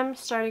any of them,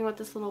 starting with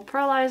this little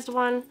pearlized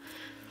one.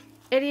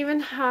 It even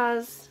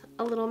has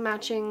a little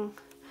matching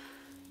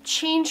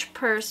change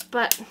purse,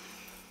 but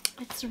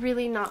it's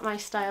really not my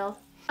style.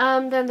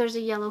 Then there's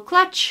a yellow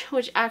clutch,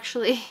 which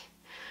actually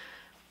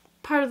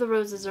part of the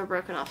roses are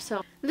broken off.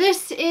 So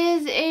this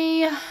is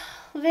a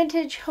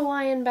vintage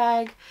Hawaiian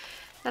bag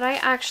that I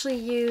actually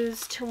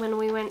used when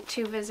we went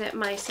to visit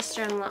my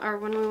sister-in-law, or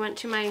when we went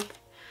to my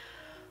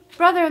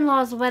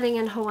brother-in-law's wedding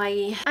in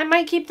Hawaii. I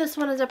might keep this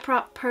one as a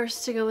prop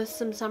purse to go with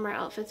some summer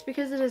outfits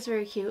because it is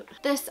very cute.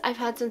 This I've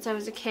had since I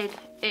was a kid.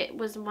 It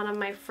was one of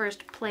my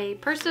first play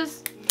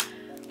purses,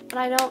 but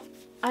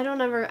I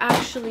don't ever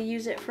actually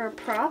use it for a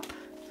prop.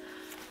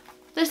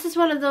 This is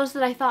one of those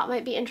that I thought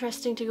might be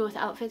interesting to go with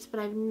outfits, but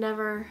I've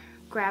never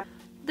grabbed.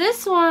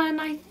 This one,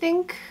 I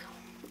think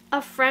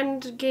a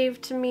friend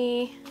gave to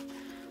me.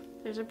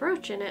 There's a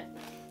brooch in it.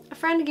 A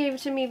friend gave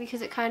it to me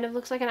because it kind of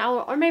looks like an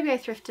owl, or maybe I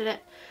thrifted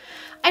it.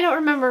 I don't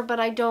remember, but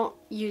I don't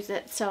use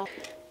it, so.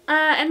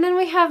 And then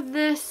we have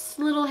this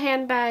little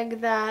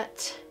handbag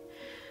that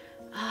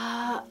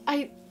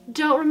I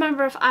don't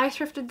remember if I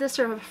thrifted this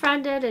or if a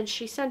friend did, and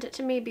she sent it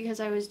to me because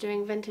I was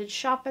doing vintage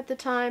shop at the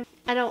time.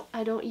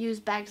 I don't use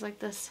bags like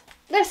this.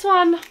 This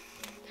one,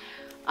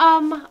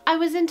 I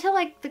was into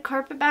like the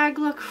carpet bag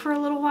look for a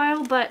little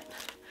while, but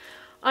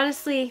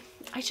honestly,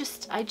 I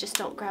just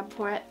don't grab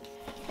for it.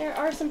 There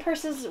are some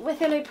purses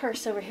within a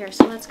purse over here,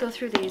 so let's go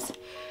through these.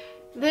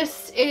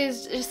 This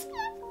is just,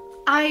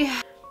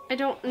 I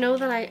don't know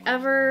that I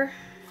ever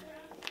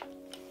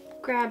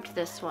grabbed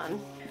this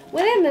one.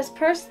 Within this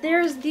purse,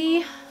 there's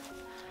the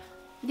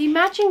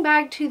matching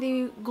bag to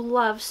the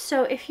gloves.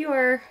 So if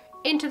you're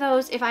into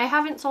those, if I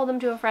haven't sold them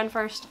to a friend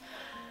first,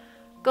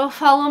 go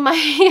follow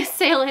my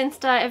sale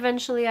Insta.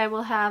 Eventually I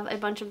will have a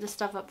bunch of this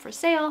stuff up for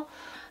sale.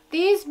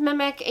 These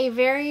mimic a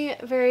very,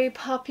 very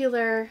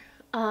popular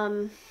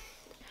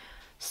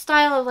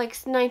style of like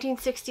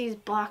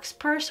 1960s box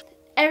purse.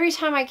 Every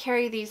time I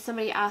carry these,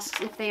 somebody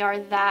asks if they are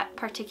that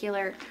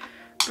particular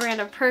brand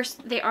of purse.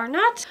 They are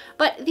not,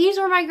 but these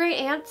were my great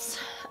aunt's.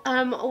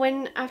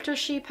 After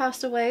she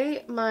passed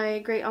away, my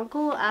great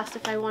uncle asked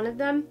if I wanted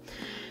them,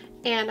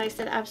 and I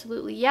said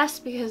absolutely yes,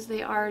 because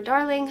they are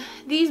darling.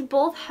 These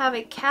both have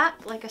a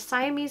cat, like a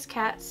Siamese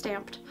cat,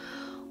 stamped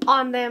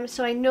on them,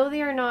 so I know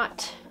they are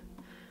not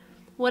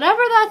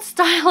whatever that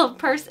style of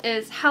purse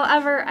is.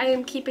 However, I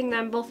am keeping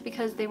them both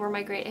because they were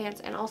my great aunt's,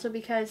 and also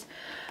because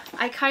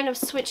I kind of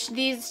switched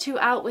these two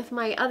out with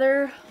my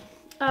other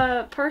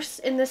purse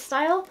in this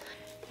style.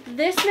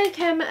 This may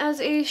come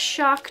as a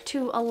shock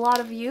to a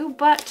lot of you,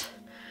 but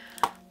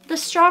the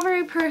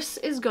strawberry purse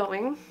is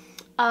going.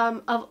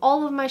 Of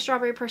all of my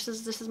strawberry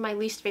purses, this is my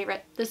least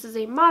favorite. This is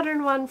a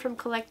modern one from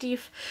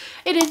Collectif.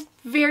 It is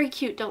very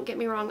cute, don't get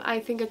me wrong. I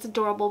think it's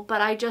adorable,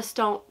 but I just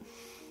don't.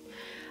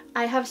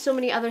 I have so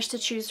many others to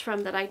choose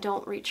from that I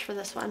don't reach for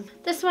this one.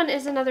 This one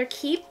is another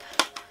keep,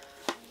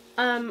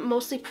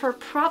 mostly for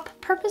prop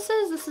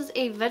purposes. This is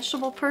a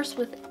vegetable purse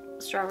with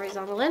strawberries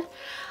on the lid.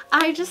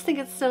 I just think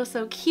it's so,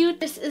 so cute.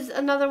 This is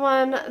another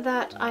one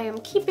that I am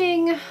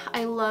keeping.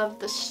 I love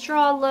the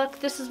straw look.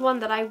 This is one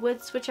that I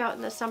would switch out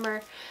in the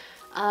summer,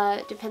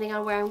 depending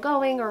on where I'm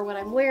going or what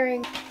I'm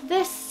wearing.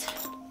 This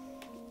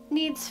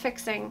needs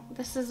fixing.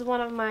 This is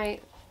one of my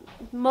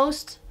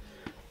most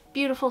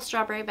beautiful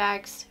strawberry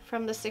bags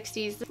from the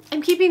 60s.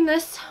 I'm keeping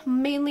this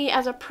mainly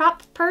as a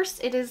prop purse.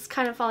 It is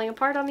kind of falling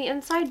apart on the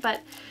inside,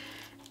 but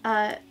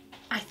I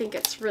think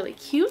it's really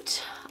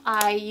cute.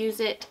 I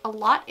use it a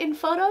lot in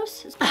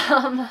photos.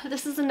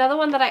 This is another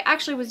one that I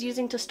actually was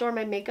using to store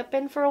my makeup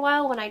in for a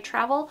while when I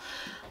travel,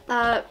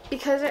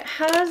 because it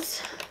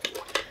has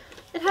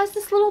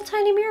this little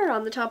tiny mirror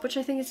on the top, which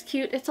I think is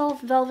cute. It's all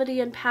velvety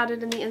and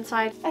padded in the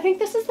inside. I think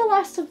this is the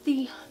last of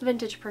the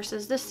vintage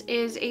purses. This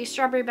is a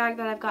strawberry bag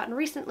that I've gotten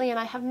recently and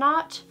I have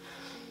not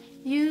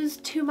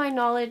used to my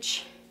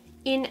knowledge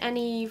in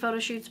any photo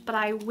shoots, but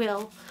I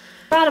will.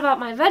 Proud about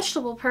my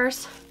vegetable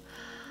purse.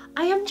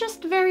 I am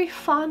just very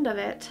fond of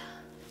it,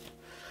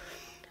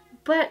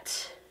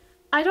 but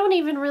I don't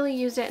even really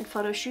use it in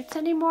photo shoots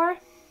anymore,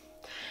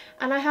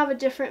 and I have a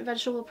different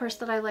vegetable purse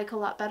that I like a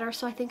lot better,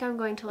 so I think I'm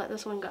going to let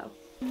this one go.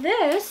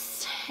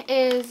 This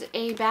is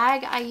a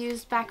bag I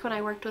used back when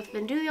I worked with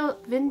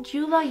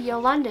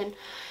Vindula London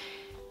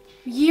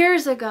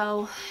years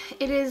ago.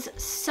 It is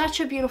such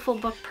a beautiful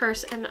book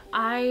purse, and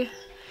I,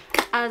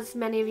 as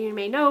many of you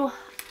may know,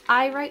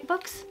 I write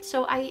books,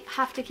 so I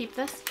have to keep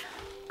this.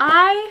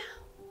 I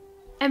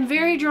am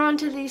very drawn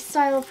to these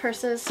style of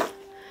purses,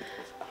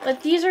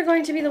 but these are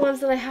going to be the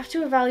ones that I have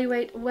to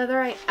evaluate whether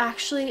I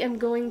actually am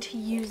going to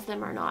use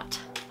them or not.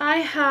 I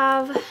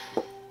have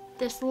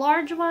this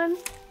large one,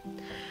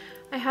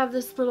 I have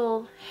this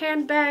little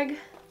handbag,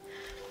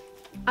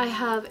 I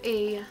have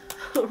a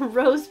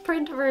rose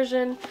print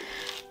version,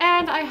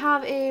 and I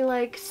have a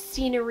like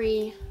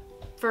scenery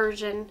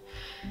version,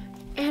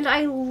 and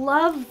I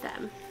love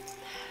them.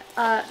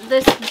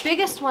 This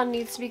biggest one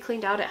needs to be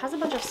cleaned out. It has a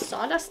bunch of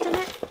sawdust in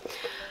it.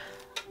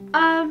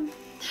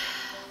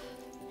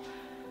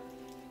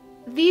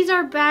 These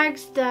are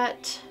bags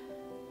that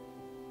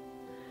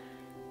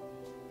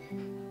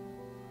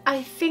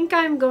I think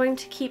I'm going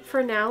to keep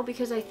for now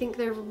because I think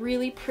they're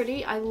really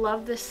pretty. I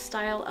love this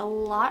style a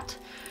lot.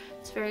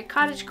 It's very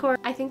cottagecore.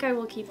 I think I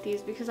will keep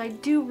these because I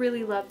do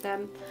really love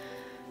them.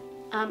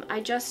 I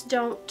just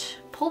don't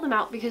pull them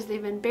out because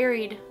they've been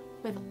buried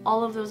with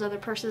all of those other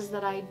purses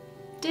that I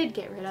did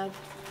get rid of.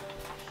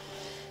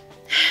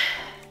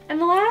 And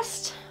the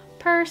last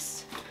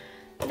purse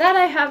that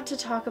I have to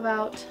talk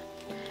about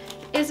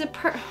is a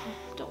purse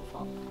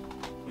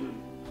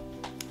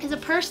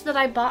that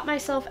I bought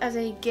myself as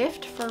a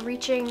gift for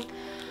reaching,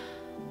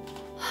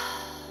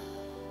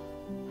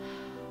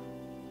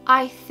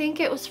 I think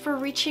it was for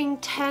reaching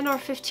 10 or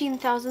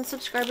 15,000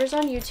 subscribers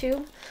on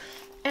YouTube,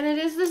 and it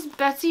is this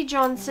Betsy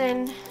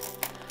Johnson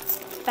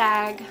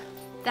bag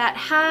that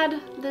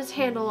had this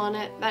handle on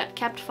it that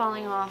kept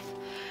falling off.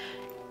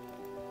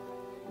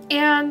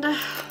 And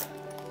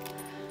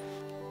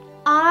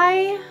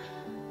I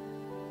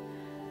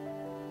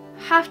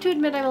have to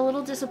admit I'm a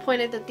little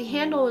disappointed that the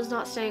handle was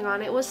not staying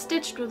on. It was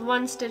stitched with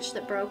one stitch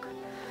that broke.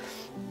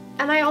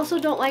 And I also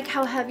don't like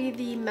how heavy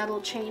the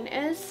metal chain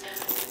is.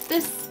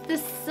 This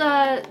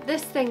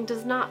thing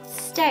does not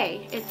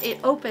stay. It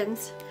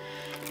opens.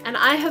 And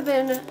I have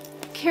been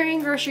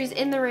carrying groceries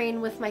in the rain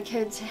with my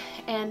kids,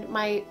 and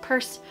my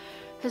purse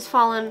has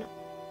fallen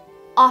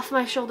off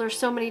my shoulder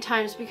so many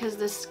times because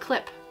this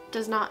clip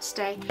does not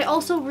stay. I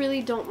also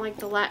really don't like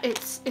the latch.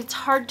 It's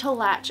hard to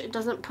latch. It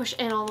doesn't push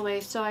in all the way,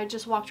 so I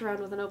just walked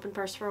around with an open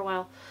purse for a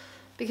while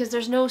because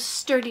there's no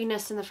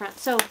sturdiness in the front.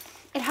 So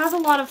it has a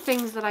lot of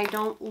things that I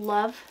don't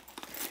love,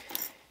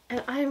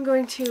 and I'm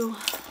going to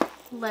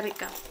let it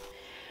go.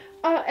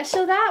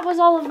 So that was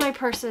all of my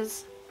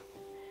purses.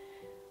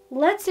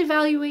 Let's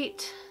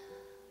evaluate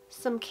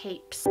some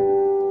capes.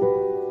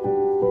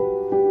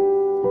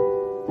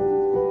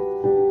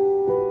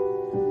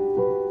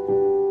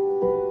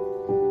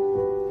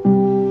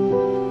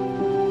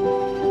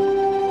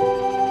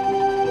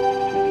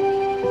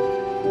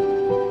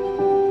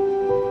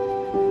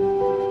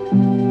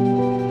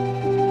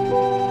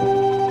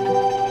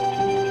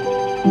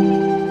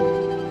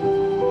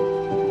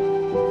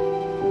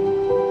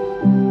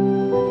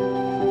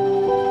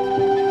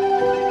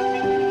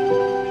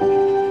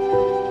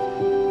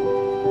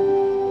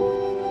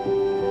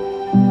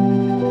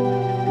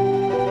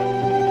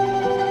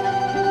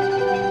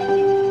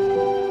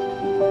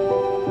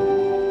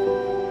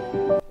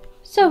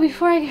 So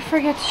before I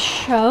forget to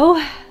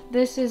show,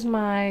 this is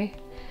my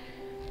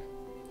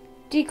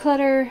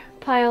declutter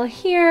pile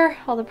here,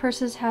 all the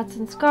purses, hats,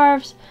 and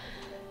scarves,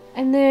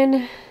 and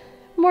then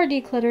more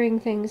decluttering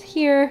things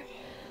here.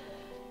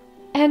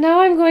 And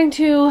now I'm going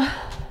to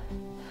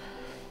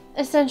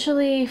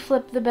essentially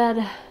flip the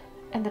bed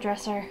and the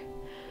dresser,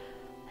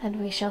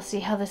 and we shall see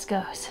how this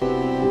goes.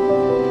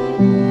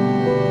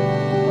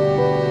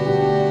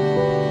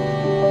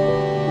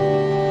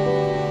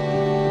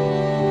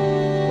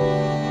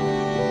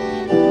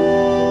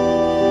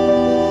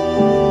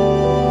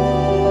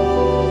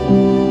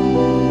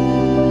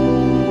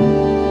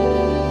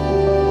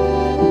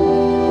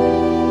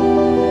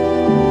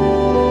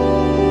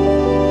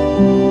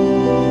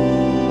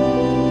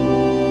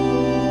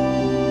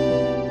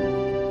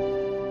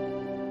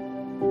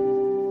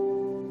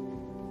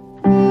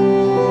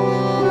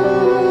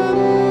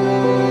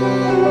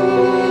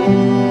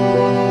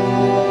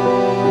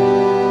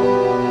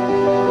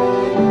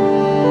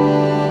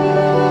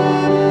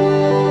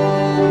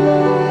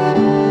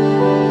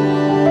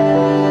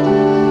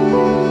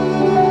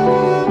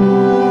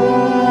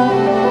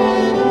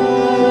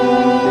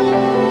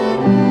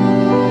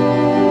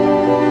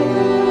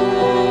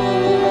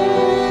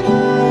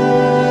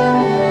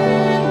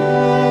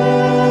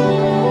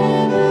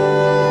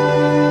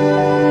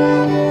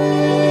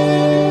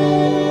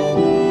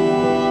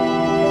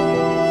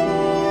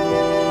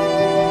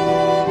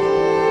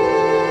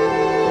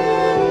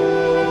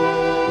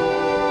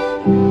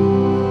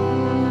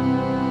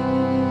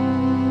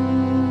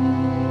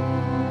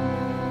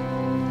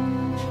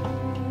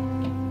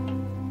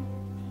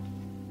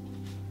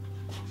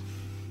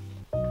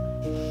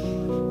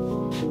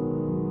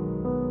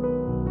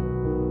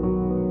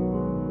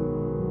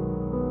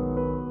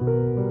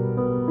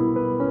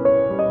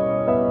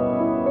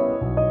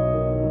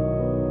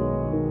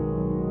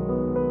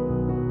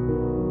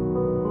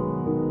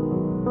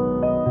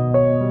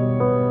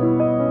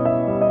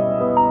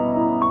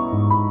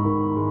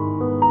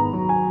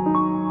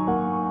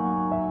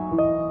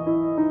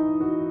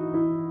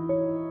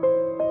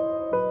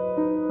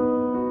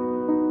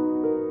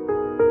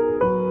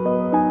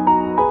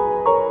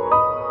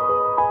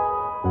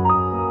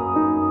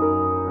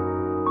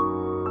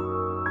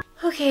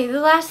 Okay,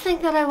 the last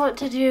thing that I want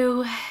to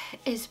do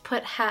is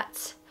put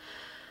hats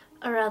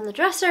around the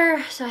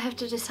dresser, so I have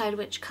to decide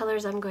which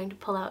colors I'm going to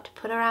pull out to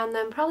put around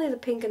them. Probably the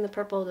pink and the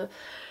purple, the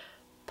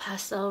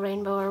pastel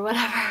rainbow or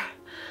whatever.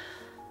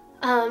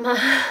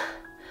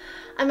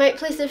 I might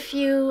place a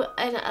few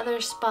in other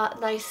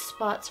nice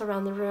spots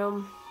around the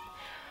room.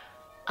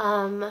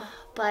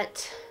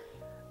 But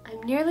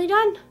I'm nearly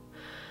done.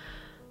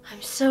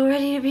 I'm so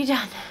ready to be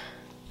done.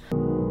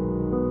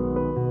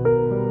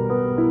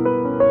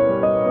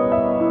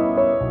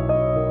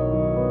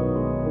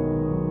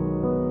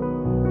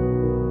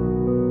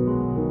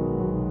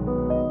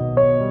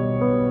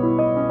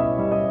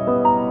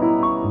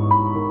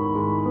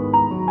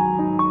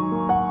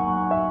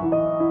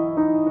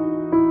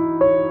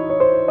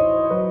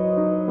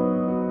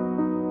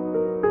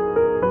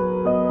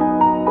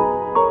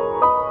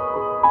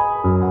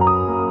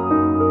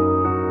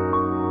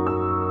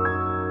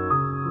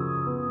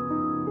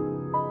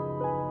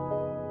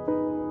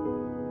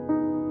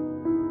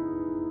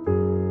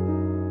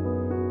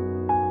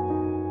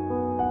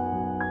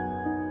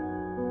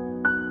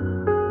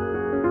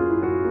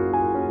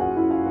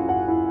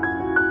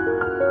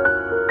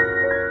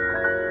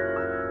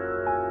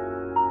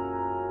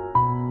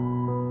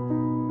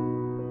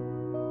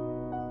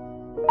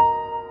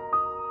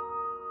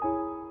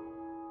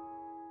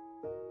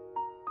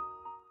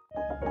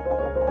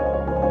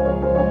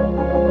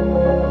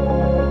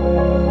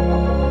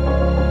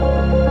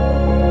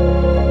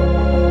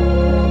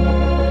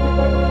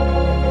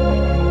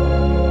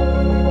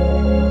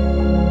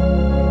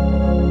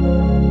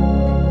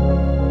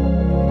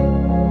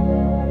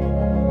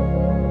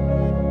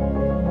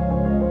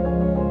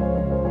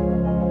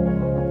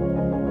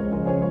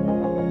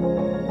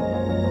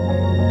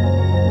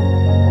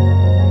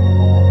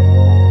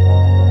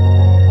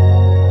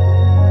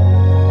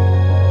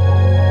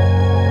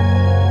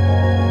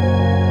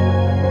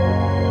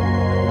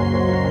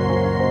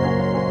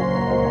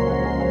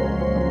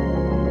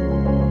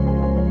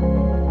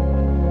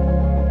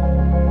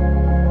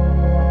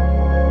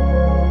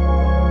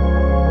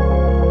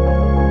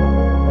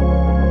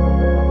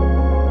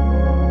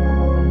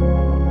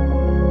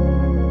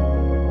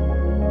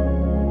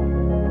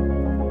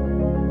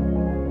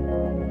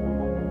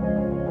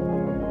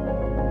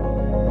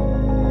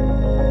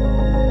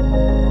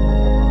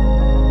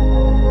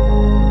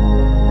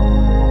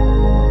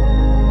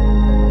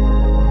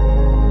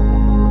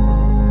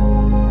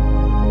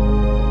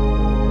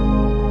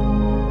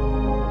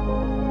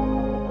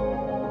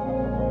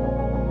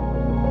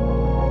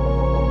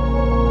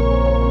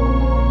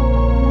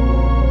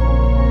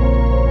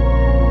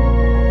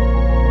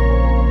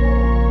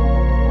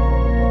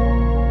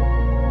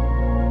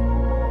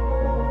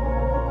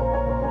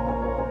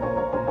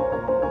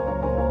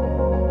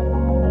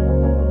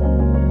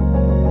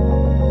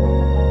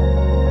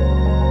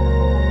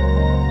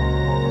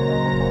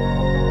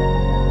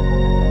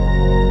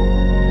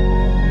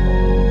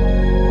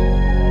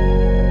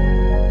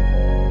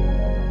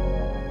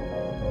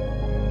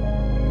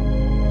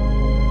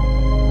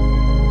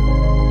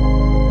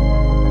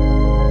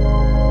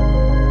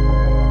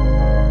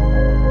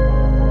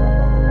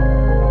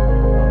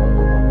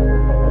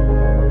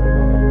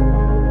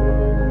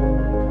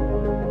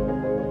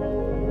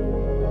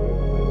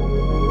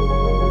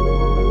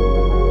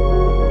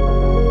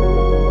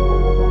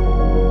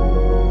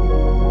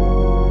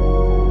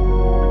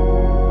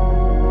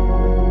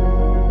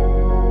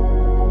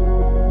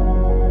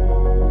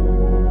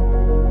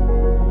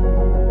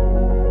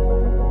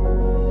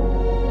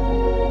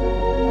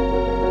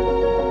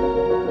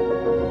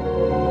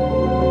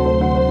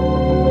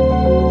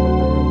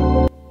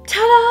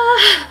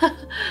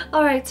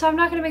 Alright, so I'm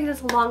not going to make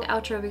this a long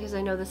outro because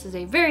I know this is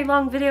a very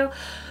long video,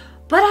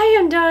 but I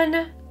am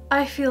done.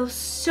 I feel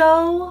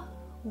so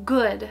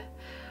good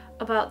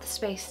about the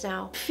space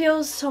now. It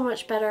feels so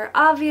much better.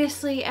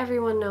 Obviously,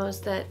 everyone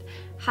knows that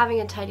having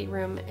a tidy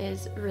room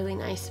is really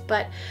nice,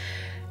 but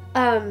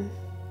I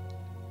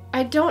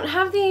don't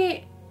have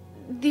the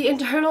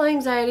internal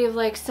anxiety of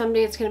like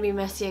someday it's gonna be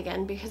messy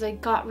again, because I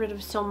got rid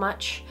of so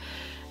much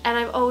and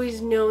I've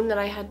always known that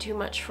I had too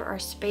much for our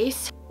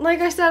space. Like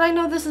I said, I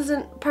know this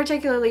isn't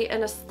particularly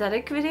an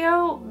aesthetic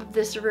video.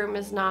 This room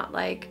is not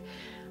like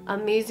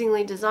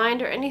amazingly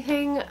designed or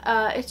anything.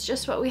 It's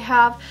just what we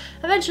have.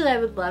 Eventually I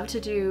would love to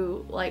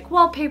do like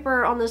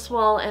wallpaper on this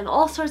wall and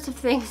all sorts of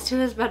things to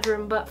this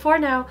bedroom, but for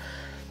now,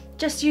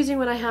 just using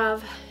what I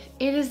have,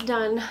 it is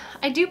done.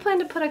 I do plan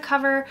to put a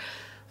cover,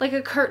 like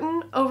a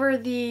curtain, over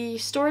the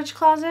storage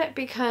closet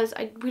because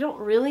we don't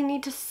really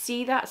need to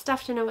see that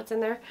stuff to know what's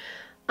in there.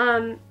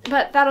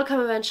 But that'll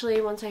come eventually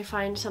once I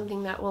find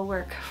something that will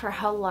work for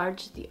how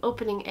large the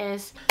opening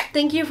is.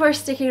 Thank you for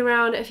sticking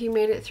around if you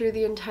made it through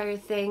the entire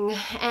thing.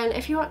 And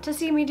if you want to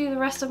see me do the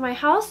rest of my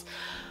house,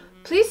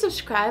 please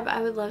subscribe.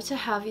 I would love to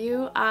have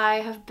you.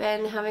 I have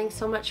been having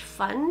so much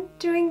fun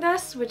doing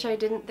this, which I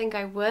didn't think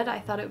I would. I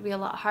thought it would be a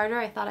lot harder.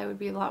 I thought I would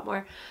be a lot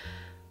more,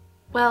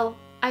 well,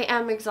 I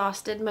am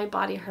exhausted. My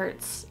body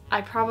hurts.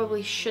 I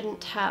probably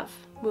shouldn't have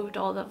moved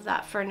all of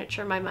that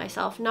furniture by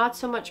myself. Not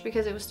so much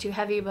because it was too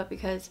heavy, but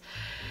because,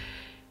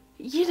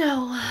 you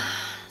know,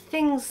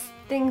 things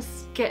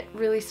get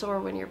really sore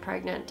when you're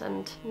pregnant,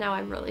 and now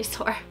I'm really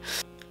sore.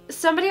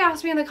 Somebody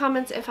asked me in the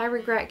comments if I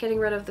regret getting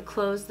rid of the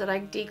clothes that I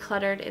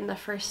decluttered in the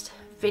first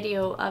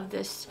video of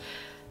this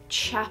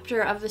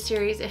chapter of the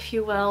series, if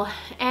you will.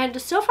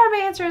 And so far my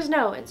answer is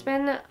no. It's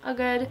been a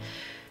good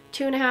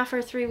 2.5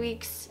 or 3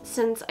 weeks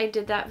since I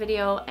did that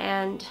video,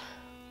 and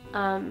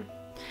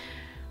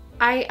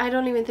I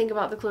don't even think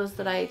about the clothes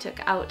that I took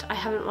out. I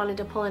haven't wanted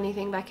to pull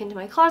anything back into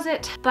my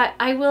closet, but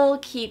I will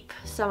keep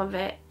some of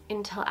it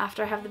until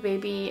after I have the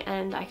baby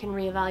and I can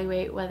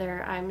reevaluate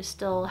whether I'm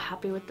still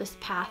happy with this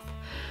path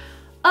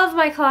of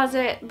my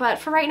closet. But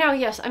for right now,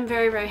 yes, I'm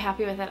very, very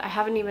happy with it. I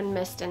haven't even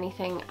missed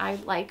anything. I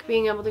like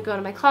being able to go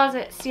to my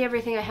closet, see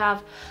everything I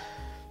have,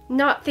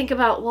 not think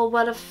about, well,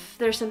 what if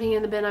there's something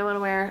in the bin I want to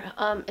wear.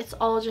 It's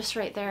all just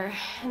right there,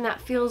 and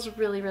that feels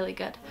really, really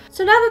good.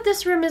 So now that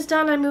this room is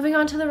done, I'm moving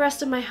on to the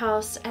rest of my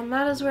house, and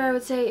that is where I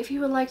would say if you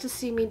would like to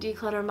see me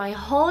declutter my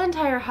whole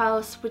entire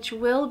house, which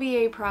will be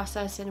a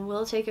process and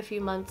will take a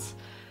few months,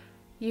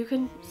 you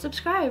can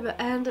subscribe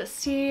and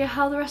see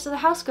how the rest of the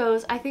house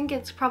goes. I think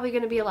it's probably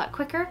going to be a lot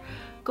quicker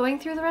going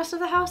through the rest of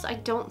the house. I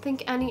don't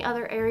think any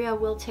other area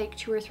will take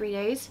 2 or 3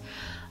 days.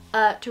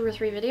 2 or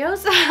 3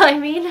 videos, I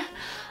mean,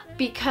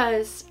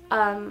 because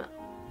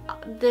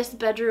this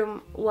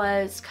bedroom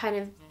was kind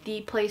of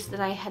the place that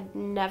I had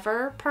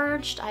never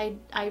purged.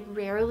 I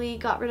rarely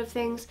got rid of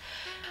things.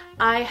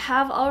 I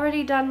have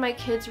already done my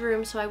kids'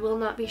 room, so I will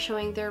not be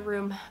showing their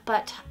room,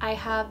 but I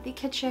have the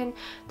kitchen,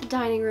 the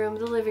dining room,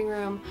 the living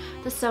room,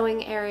 the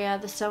sewing area,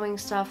 the sewing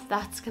stuff.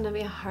 That's gonna be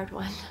a hard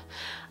one.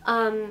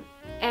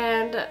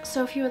 And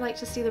so if you would like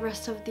to see the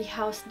rest of the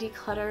house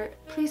declutter,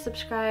 please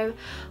subscribe,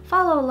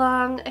 follow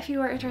along. If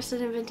you are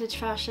interested in vintage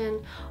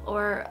fashion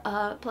or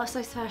plus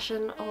size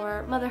fashion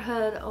or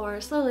motherhood or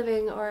slow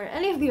living or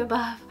any of the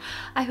above,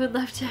 I would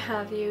love to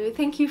have you.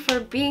 Thank you for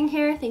being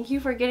here. Thank you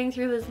for getting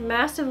through this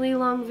massively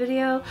long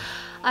video.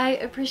 I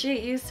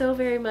appreciate you so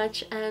very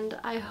much, and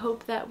I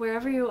hope that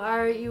wherever you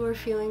are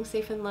feeling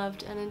safe and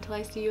loved. And until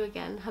I see you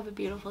again, have a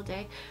beautiful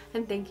day,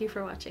 and thank you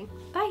for watching.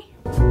 Bye!